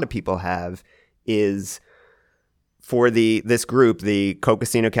think a lot of people have, is for this group, the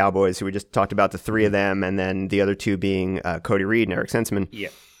Cocasino Cowboys, who we just talked about, the three of them, and then the other two being Cody Reed and Eric Sensman,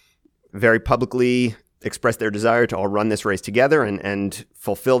 very publicly expressed their desire to all run this race together and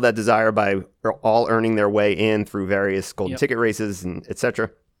fulfill that desire by all earning their way in through various golden ticket races and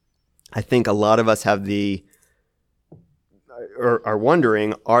etc. I think a lot of us have are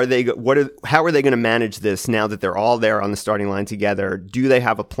wondering, how are they going to manage this now that they're all there on the starting line together? Do they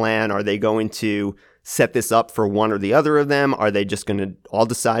have a plan? Are they going to set this up for one or the other of them? Are they just going to all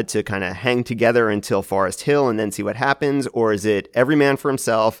decide to kind of hang together until Forest Hill and then see what happens? Or is it every man for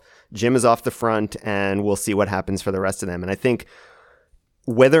himself? Jim is off the front and we'll see what happens for the rest of them. And I think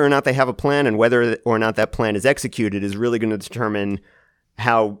whether or not they have a plan and whether or not that plan is executed is really going to determine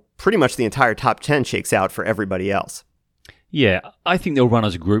how pretty much the entire top 10 shakes out for everybody else. Yeah, I think they'll run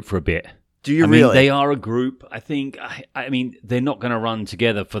as a group for a bit. Do you really? I mean, they are a group. I think, I mean, they're not going to run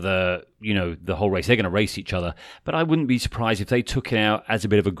together for the whole race. They're going to race each other. But I wouldn't be surprised if they took it out as a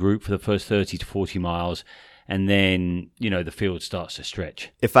bit of a group for the first 30 to 40 miles. And then, the field starts to stretch.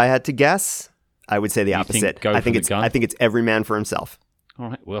 If I had to guess, I would say the opposite. I think it's every man for himself. All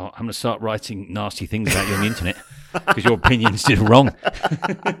right. Well, I'm going to start writing nasty things about you on the internet because your opinion's still wrong.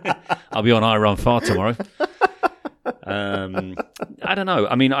 I'll be on I Run Far tomorrow. I don't know.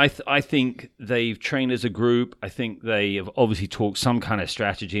 I mean, I think they've trained as a group. I think they have obviously talked some kind of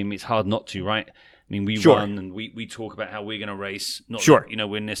strategy. I mean, it's hard not to, right? I mean, we run and we talk about how we're going to race. Not that,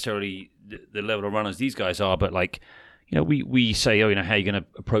 we're necessarily the level of runners these guys are, but we say, how are you going to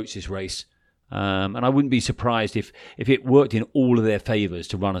approach this race? And I wouldn't be surprised if it worked in all of their favors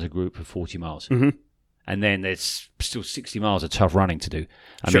to run as a group for 40 miles. Mm-hmm. And then there's still 60 miles of tough running to do.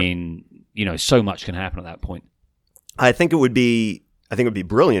 I mean, so much can happen at that point. I think it would be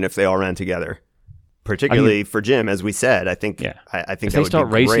brilliant if they all ran together. Particularly for Jim, as we said, I think if that they would start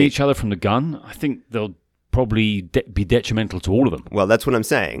be racing great. each other from the gun, I think they'll probably be detrimental to all of them. Well, that's what I'm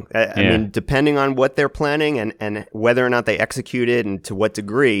saying. I mean, depending on what they're planning and whether or not they execute it and to what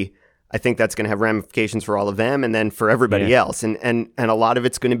degree, I think that's going to have ramifications for all of them and then for everybody else. And a lot of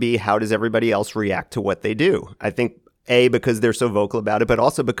it's going to be, how does everybody else react to what they do? I think, because they're so vocal about it, but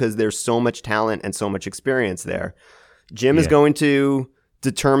also because there's so much talent and so much experience there. Jim is going to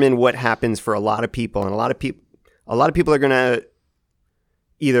determine what happens for a lot of people, and a lot of people are going to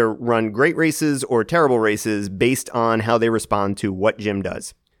either run great races or terrible races based on how they respond to what Jim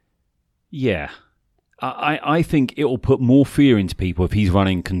does. Yeah. I think it will put more fear into people if he's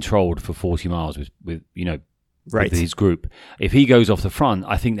running controlled for 40 miles with his group. If he goes off the front,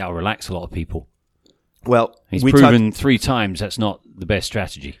 I think that'll relax a lot of people. Well, he's proven 3 times that's not the best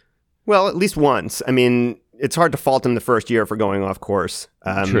strategy. Well, at least once. I mean, it's hard to fault him the first year for going off course.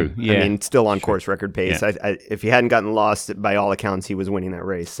 True. Yeah. I mean, still on course record pace. Yeah. If he hadn't gotten lost, by all accounts, he was winning that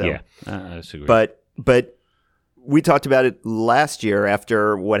race. So. Yeah, I disagree. But we talked about it last year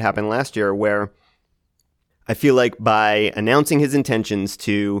after what happened last year, where I feel like by announcing his intentions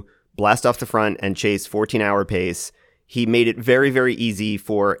to blast off the front and chase 14-hour pace, he made it very, very easy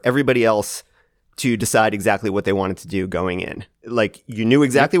for everybody else to decide exactly what they wanted to do going in. Like, you knew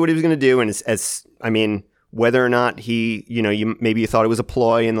exactly what he was going to do, and whether or not he, maybe you thought it was a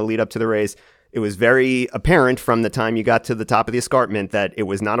ploy in the lead up to the race, it was very apparent from the time you got to the top of the escarpment that it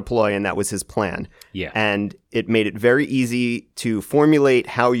was not a ploy and that was his plan. Yeah. And it made it very easy to formulate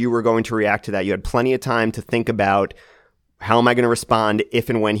how you were going to react to that. You had plenty of time to think about, how am I going to respond if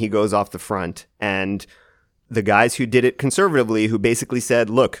and when he goes off the front? And the guys who did it conservatively, who basically said,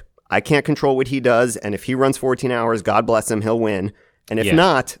 look, I can't control what he does, and if he runs 14 hours, God bless him, he'll win. And if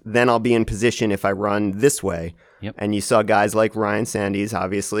not, then I'll be in position if I run this way. Yep. And you saw guys like Ryan Sandys,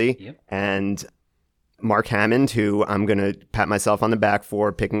 obviously, and Mark Hammond, who I'm going to pat myself on the back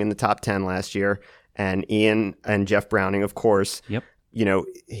for picking in the top 10 last year, and Ian and Jeff Browning, of course. Yep.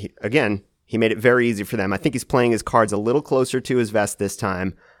 He made it very easy for them. I think he's playing his cards a little closer to his vest this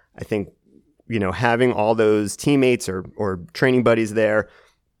time. I think, having all those teammates or training buddies there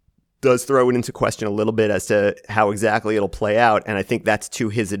does throw it into question a little bit as to how exactly it'll play out. And I think that's to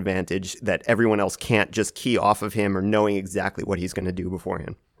his advantage, that everyone else can't just key off of him or knowing exactly what he's going to do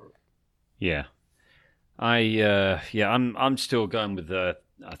beforehand. Yeah. I'm still going with I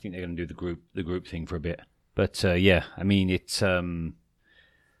think they're going to do the group thing for a bit. But I mean, it's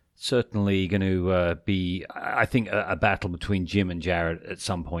certainly going to be, I think, a battle between Jim and Jared at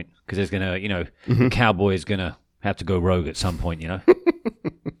some point, because there's going to, the Cowboy is going to have to go rogue at some point,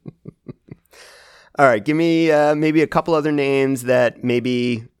 All right, give me maybe a couple other names that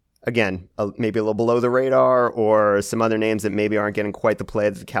maybe, again, maybe a little below the radar, or some other names that maybe aren't getting quite the play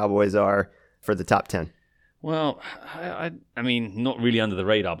that the Cowboys are for the top 10. Well, I mean, not really under the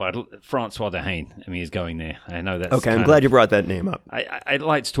radar, but Francois Dehaene, I mean, is going there. I know that's okay. I'm glad you brought that name up. I'd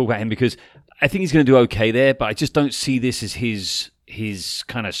like to talk about him because I think he's going to do okay there, but I just don't see this as his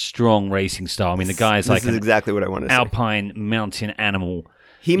kind of strong racing style. I mean, the guy's like this is exactly what I want to say. Alpine mountain animal.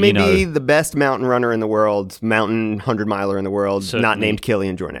 He may be the best mountain runner in the world, mountain 100-miler in the world, certainly. Not named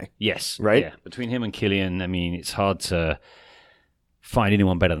Kilian Jornet. Yes. Right? Yeah. Between him and Kilian, I mean, it's hard to find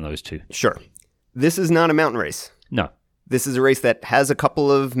anyone better than those two. Sure. This is not a mountain race. No. This is a race that has a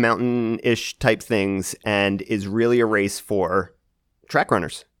couple of mountain-ish type things and is really a race for track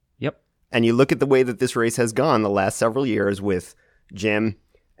runners. Yep. And you look at the way that this race has gone the last several years with Jim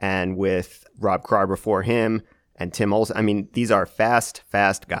and with Rob Carr before him and Tim Olsen. I mean, these are fast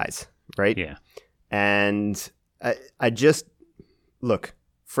guys, right? Yeah. And I just, look,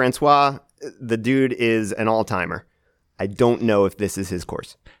 Francois, the dude is an all-timer. I don't know if this is his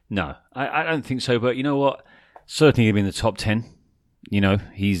course. No, I don't think so. But you know what? Certainly he'll be in the top 10. You know,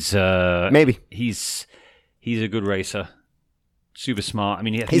 he's... maybe. He's a good racer. Super smart. I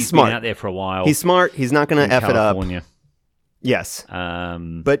mean, he's smart. Been out there for a while. He's smart. He's not going to F California. It up. Yes.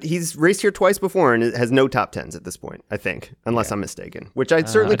 But he's raced here twice before and has no top 10s at this point, I think, unless I'm mistaken, which I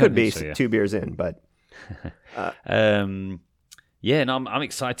certainly could be so, 2 beers in. But yeah, no, I'm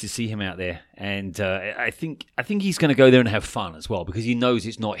excited to see him out there, and I think he's going to go there and have fun as well because he knows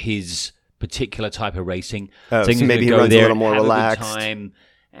it's not his particular type of racing. So maybe he runs a little more relaxed. A good time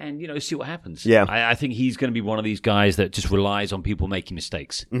and see what happens. Yeah, I think he's going to be one of these guys that just relies on people making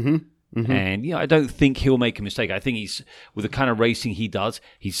mistakes. Mm-hmm. Mm-hmm. And I don't think he'll make a mistake. I think he's with the kind of racing he does.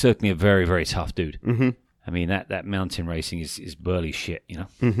 He's certainly a very, very tough dude. Mm-hmm. I mean that mountain racing is burly shit.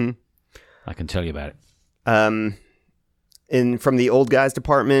 Mm-hmm. I can tell you about it. From the old guys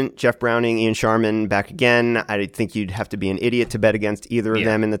department, Jeff Browning, Ian Sharman back again. I think you'd have to be an idiot to bet against either of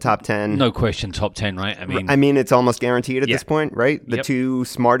them in the top 10. No question, top 10, right? I mean, it's almost guaranteed at this point, right? The two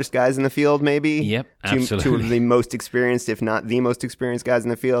smartest guys in the field, maybe. Yep, absolutely. Two of the most experienced, if not the most experienced guys in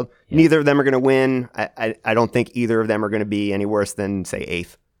the field. Yep. Neither of them are going to win. I don't think either of them are going to be any worse than, say,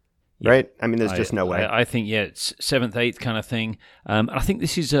 8th. Yep. Right? I mean, there's just no way. I think, it's 7th, 8th kind of thing. I think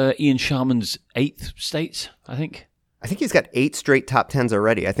this is Ian Sharman's 8th states, I think. I think he's got 8 straight top 10s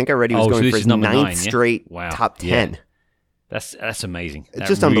already. I think I read he was going for his 9th straight top 10. Yeah. That's amazing. It's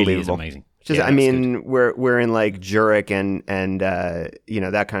just really unbelievable. Amazing. I mean, we're in like Zurich and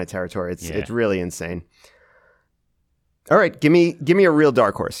that kind of territory. It's really insane. All right, give me a real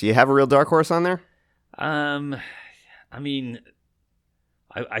dark horse. You have a real dark horse on there? I mean,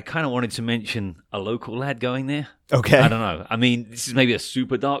 I kind of wanted to mention a local lad going there. Okay. I don't know. I mean, this is maybe a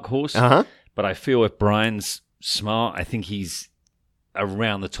super dark horse, but I feel if Brian's smart, I think he's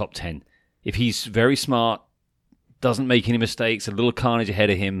around the top 10. If he's very smart, doesn't make any mistakes, a little carnage ahead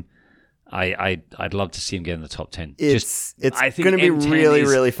of him, I'd love to see him get in the top 10. It's going to be really,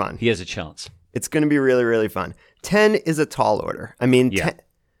 really fun. He has a chance. It's going to be really, really fun. 10 is a tall order. I mean,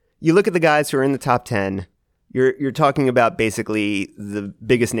 you look at the guys who are in the top 10, you're talking about basically the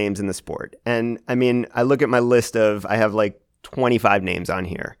biggest names in the sport. And I mean, I look at my list I have like 25 names on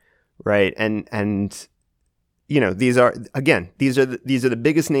here, right? And these are the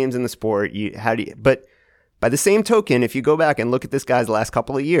biggest names in the sport. But by the same token, if you go back and look at this guy's last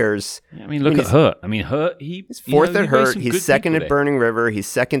couple of years, look at Hurt. Hurt. He's 4th at Hurt. He's 2nd at Burning River. He's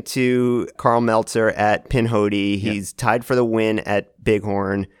 2nd to Carl Meltzer at Pinhoti. He's tied for the win at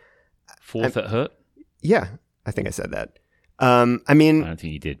Bighorn. 4th at Hurt. Yeah, I think I said that. I don't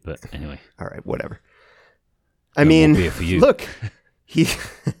think you did, but anyway. All right, whatever. Look, he.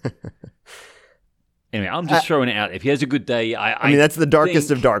 Anyway, I'm just throwing it out. If he has a good day, I mean, that's the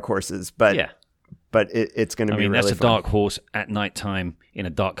darkest of dark horses, but it's going to be really that's fun. a dark horse at nighttime in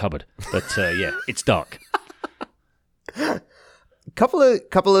a dark cupboard. But it's dark.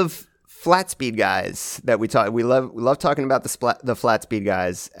 Couple of flat speed guys that we talk. We love talking about the flat speed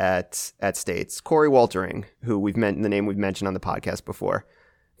guys at States. Corey Waltering, who we've mentioned on the podcast before,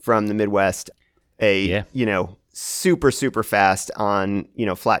 from the Midwest. Super, super fast on,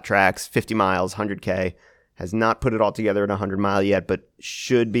 flat tracks, 50 miles, 100K. Has not put it all together at 100 mile yet, but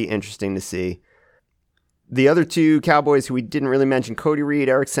should be interesting to see. The other two Cowboys who we didn't really mention, Cody Reed,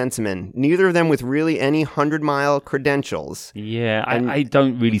 Eric Senseman, neither of them with really any 100-mile credentials. Yeah, I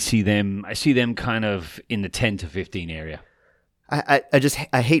don't really see them. I see them kind of in the 10 to 15 area.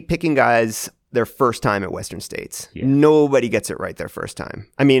 I hate picking guys their first time at Western States. Yeah. Nobody gets it right their first time.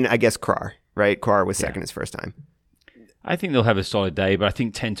 I mean, I guess Carr, right? Carr was second his first time. I think they'll have a solid day, but I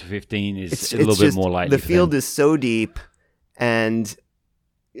think 10 to 15 is a little bit more likely. The field is so deep, and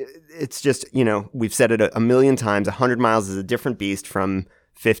it's just, we've said it a million times, 100 miles is a different beast from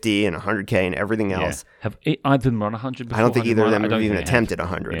 50 and 100K and everything else. Have either of them run 100 before? I don't think either of them have even attempted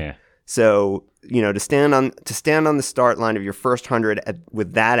 100. Yeah. So, to stand on the start line of your first 100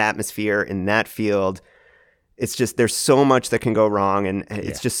 with that atmosphere in that field, it's just, there's so much that can go wrong, and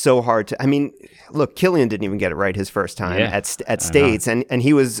it's just so hard to. I mean, look, Killian didn't even get it right his first time at States, and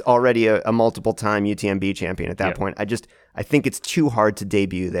he was already a multiple time UTMB champion at that point. I think it's too hard to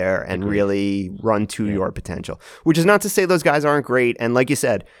debut there and really run to your potential. Which is not to say those guys aren't great, and like you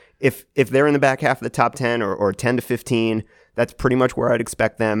said, if they're in the back half of the top 10 or 10 to 15, that's pretty much where I'd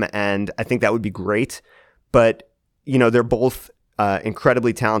expect them, and I think that would be great. But they're both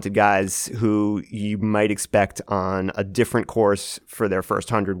incredibly talented guys who you might expect on a different course for their first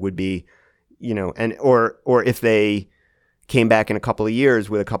 100 would be, or if they came back in a couple of years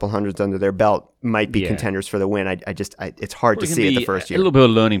with a couple hundreds under their belt, might be contenders for the win. It's hard to see it the first year. A little bit of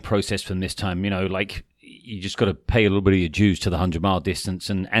a learning process from this time, like you just got to pay a little bit of your dues to the 100-mile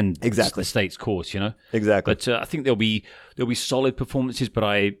distance and exactly the States course, Exactly. But I think there'll be solid performances, but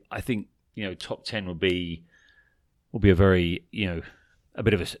I think top 10 will be a very a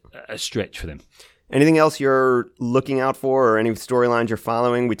bit of a stretch for them. Anything else you're looking out for, or any storylines you're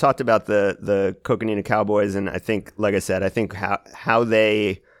following? We talked about the Coconina Cowboys, and I think, like I said, how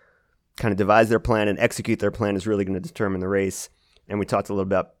they kind of devise their plan and execute their plan is really going to determine the race. And we talked a little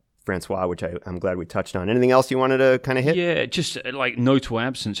about Francois, which I'm glad we touched on. Anything else you wanted to kind of hit? Yeah, just like notable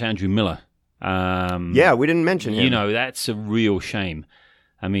absence, Andrew Miller. We didn't mention him. That's a real shame.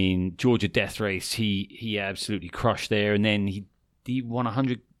 I mean, Georgia Death Race, he absolutely crushed there, and then he won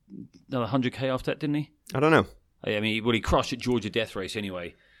 100K after that, didn't he? I don't know. I mean, he crushed at Georgia Death Race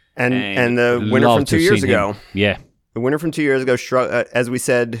anyway. And the winner from 2 years ago. Yeah. The winner from 2 years ago, as we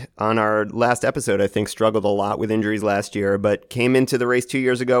said on our last episode, I think struggled a lot with injuries last year, but came into the race 2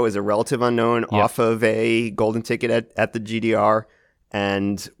 years ago as a relative unknown off of a golden ticket at the GDR,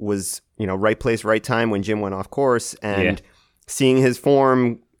 and was, right place, right time when Jim went off course. And seeing his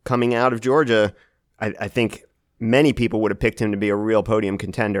form coming out of Georgia, I think many people would have picked him to be a real podium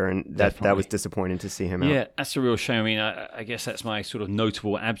contender, and that was disappointing to see him out. Yeah, that's a real shame. I mean, I guess that's my sort of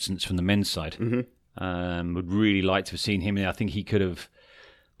notable absence from the men's side. Mm-hmm. Would really like to have seen him. I think he could have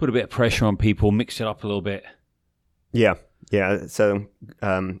put a bit of pressure on people, mixed it up a little bit. Yeah. So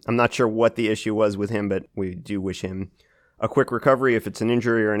I'm not sure what the issue was with him, but we do wish him a quick recovery if it's an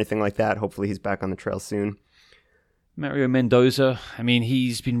injury or anything like that. Hopefully he's back on the trail soon. Mario Mendoza, I mean,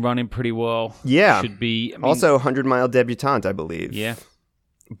 he's been running pretty well. Yeah. Should be. Also 100-mile debutante, I believe. Yeah.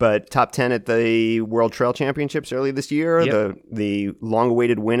 But top 10 at the World Trail Championships early this year. Yep. The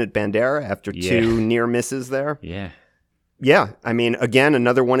long-awaited win at Bandera after two near misses there. Yeah. Yeah. I mean, again,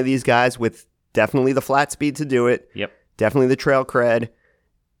 another one of these guys with definitely the flat speed to do it. Yep. Definitely the trail cred.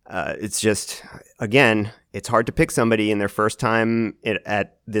 It's just, again, it's hard to pick somebody in their first time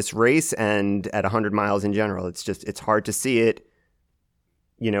at this race and at 100 miles in general. It's hard to see it,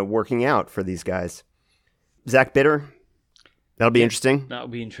 working out for these guys. Zach Bitter. That'll be interesting. That'll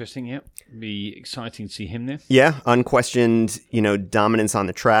be interesting, yeah. Be exciting to see him there. Yeah, unquestioned, dominance on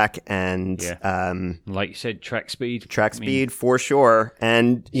the track and like you said, track speed. Speed for sure.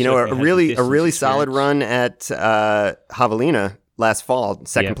 And a really solid run at Javelina last fall,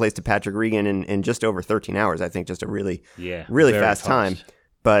 second place to Patrick Regan in just over 13 hours. I think just a really fast time.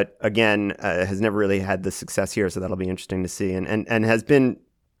 But again, has never really had the success here, so that'll be interesting to see. And has been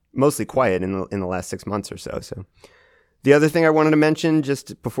mostly quiet in the last 6 months or so. So. The other thing I wanted to mention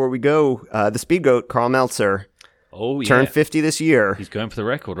just before we go, the speed goat, Karl Meltzer, turned 50 this year. He's going for the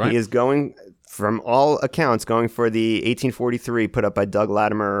record, right? He is going, from all accounts, going for the 1843 put up by Doug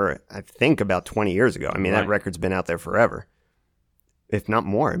Latimer, I think, about 20 years ago. I mean, that record's been out there forever. If not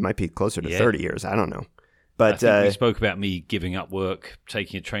more, it might be closer to 30 years. I don't know. But I think we spoke about me giving up work,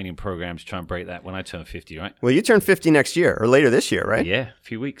 taking a training program to try and break that when I turn 50, right? Well, you turn 50 next year, or later this year, right? Yeah, a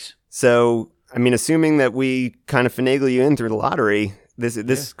few weeks. So... I mean, assuming that we kind of finagle you in through the lottery,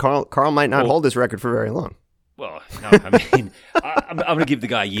 Karl might not hold this record for very long. Well, no, I mean, I'm going to give the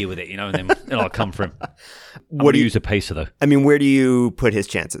guy a year with it, and then I'll come for him. I'm going to use a pacer, though. I mean, where do you put his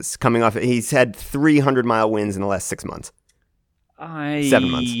chances? Coming off, he's had 300-mile wins in the last 6 months. 7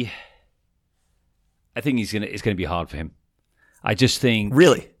 months. I think it's going to be hard for him. I just think...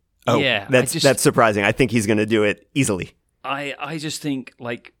 Really? Oh, yeah. That's surprising. I think he's going to do it easily. I just think,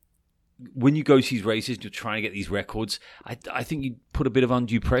 like... When you go to these races, you're trying to get these records. I think you put a bit of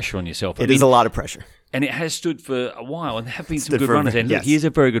undue pressure on yourself. It is a lot of pressure, and it has stood for a while. And there have been some good runners. And look, he is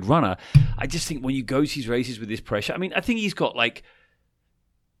a very good runner. I just think when you go to these races with this pressure, I mean, I think he's got a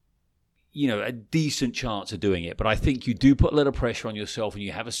decent chance of doing it. But I think you do put a little pressure on yourself, and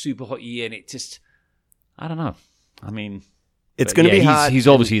you have a super hot year, and it just, I don't know. I mean, It's going to be hot. He's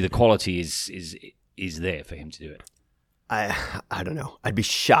obviously the quality is there for him to do it. I don't know. I'd be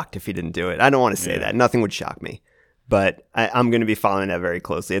shocked if he didn't do it. I don't want to say that. Nothing would shock me. But I'm going to be following that very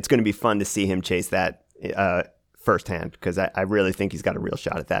closely. It's going to be fun to see him chase that firsthand because I really think he's got a real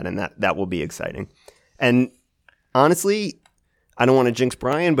shot at that, and that will be exciting. And honestly, I don't want to jinx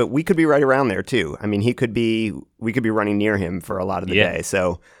Brian, but we could be right around there too. I mean, we could be running near him for a lot of the day,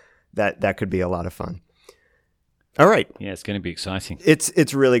 so that could be a lot of fun. All right. Yeah, it's going to be exciting.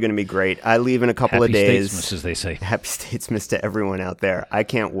 It's really going to be great. I leave in a couple of days. Happy Statesmas, as they say. Happy Statesmas to everyone out there. I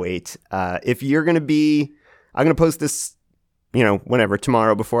can't wait. If you're going to be, I'm going to post this, whenever,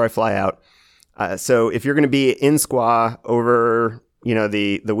 tomorrow before I fly out. So if you're going to be in Squaw over,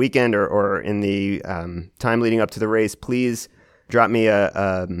 the weekend or in the time leading up to the race, please drop me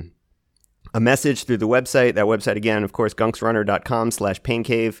a message through the website. That website, again, of course,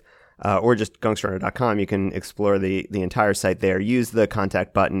 gunksrunner.com/paincave. Or just gunksrunner.com. You can explore the entire site there. Use the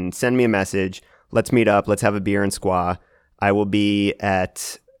contact button. Send me a message. Let's meet up. Let's have a beer in Squaw. I will be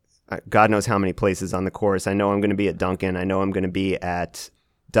at God knows how many places on the course. I know I'm going to be at Duncan. I know I'm going to be at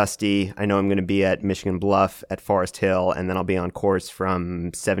Dusty. I know I'm going to be at Michigan Bluff, at Forest Hill, and then I'll be on course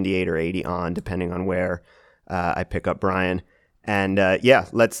from 78 or 80 on, depending on where I pick up Brian. And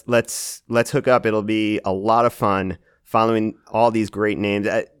let's hook up. It'll be a lot of fun following all these great names.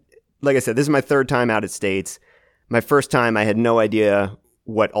 Like I said, this is my third time out at States. My first time, I had no idea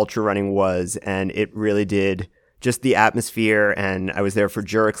what ultra running was, and it really did. Just the atmosphere, and I was there for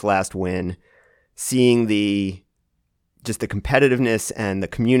Jurek's last win, seeing the competitiveness and the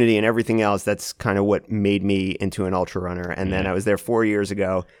community and everything else. That's kind of what made me into an ultra runner. And then I was there 4 years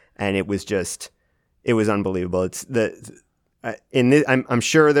ago, and it was unbelievable. It's I'm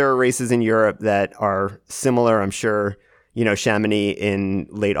sure there are races in Europe that are similar. I'm sure. Chamonix in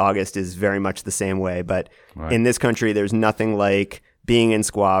late August is very much the same way. But in this country, there's nothing like being in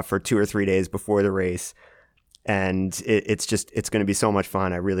Squaw for 2 or 3 days before the race. And it's going to be so much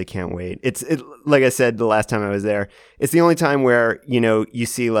fun. I really can't wait. Like I said, the last time I was there, it's the only time where, you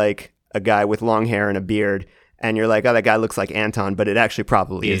see like a guy with long hair and a beard and you're like, oh, that guy looks like Anton, but it actually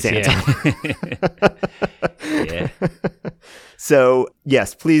probably is Anton. Yeah. So,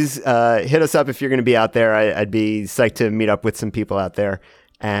 yes, please hit us up if you're going to be out there. I'd be psyched to meet up with some people out there.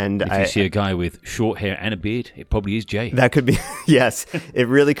 And if you see a guy with short hair and a beard, it probably is Jay. That could be, yes, it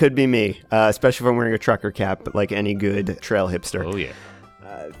really could be me, especially if I'm wearing a trucker cap, like any good trail hipster. Oh, yeah.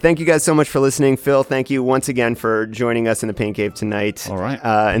 Thank you guys so much for listening. Phil, thank you once again for joining us in the Pain Cave tonight. All right.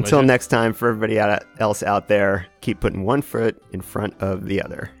 Until next time, for everybody else out there, keep putting one foot in front of the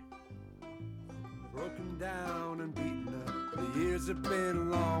other. Broken down and beaten up. The years have been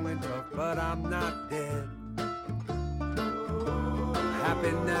long and tough, but I'm not dead.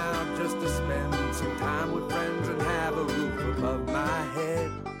 Happy now just to spend some time with friends and have a roof above my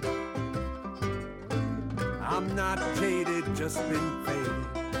head. I'm not jaded, just been faded,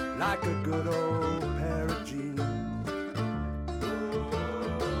 like a good old pair of jeans.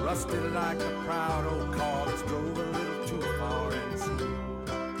 Rusted like a proud old car that's drove a little too far and seen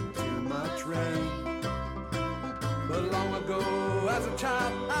too much rain. But long ago, as a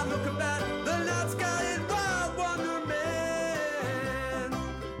child, I look up at the night sky in wild wonderment.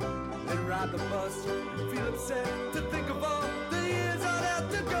 Then ride the bus and feel upset to think of all the years I'd have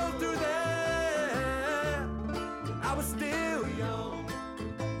to go through there. I was still young.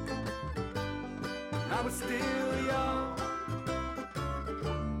 I was still young.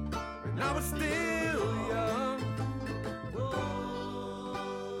 And I was still